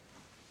pray.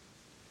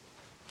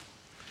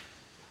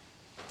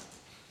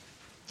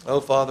 Oh,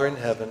 Father in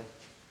heaven,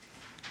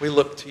 we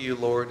look to you,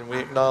 Lord, and we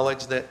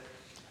acknowledge that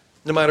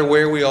no matter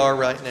where we are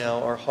right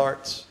now, our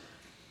hearts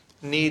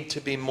need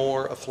to be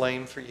more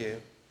aflame for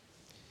you,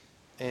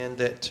 and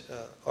that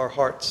our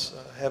hearts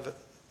have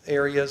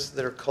areas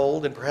that are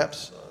cold and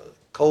perhaps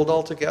cold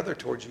altogether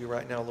towards you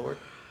right now, Lord.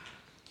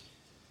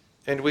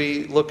 And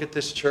we look at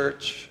this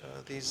church,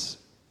 these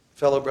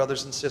fellow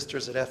brothers and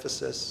sisters at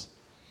Ephesus,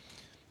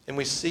 and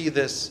we see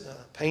this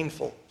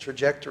painful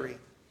trajectory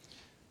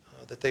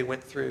that they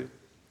went through,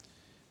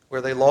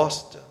 where they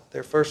lost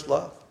their first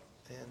love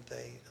and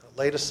they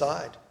laid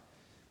aside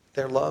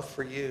their love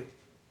for you,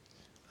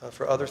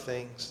 for other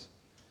things.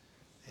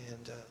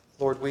 And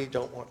Lord, we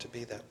don't want to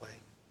be that way.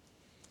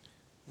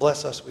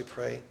 Bless us, we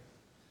pray,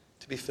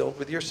 to be filled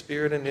with your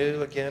Spirit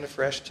anew, again,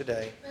 afresh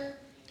today,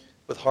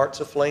 with hearts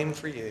aflame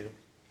for you,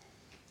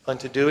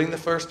 unto doing the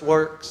first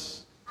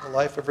works, a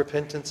life of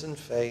repentance and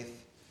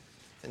faith,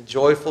 and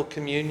joyful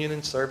communion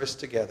and service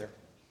together,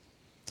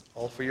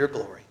 all for your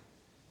glory.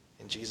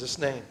 In Jesus'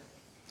 name.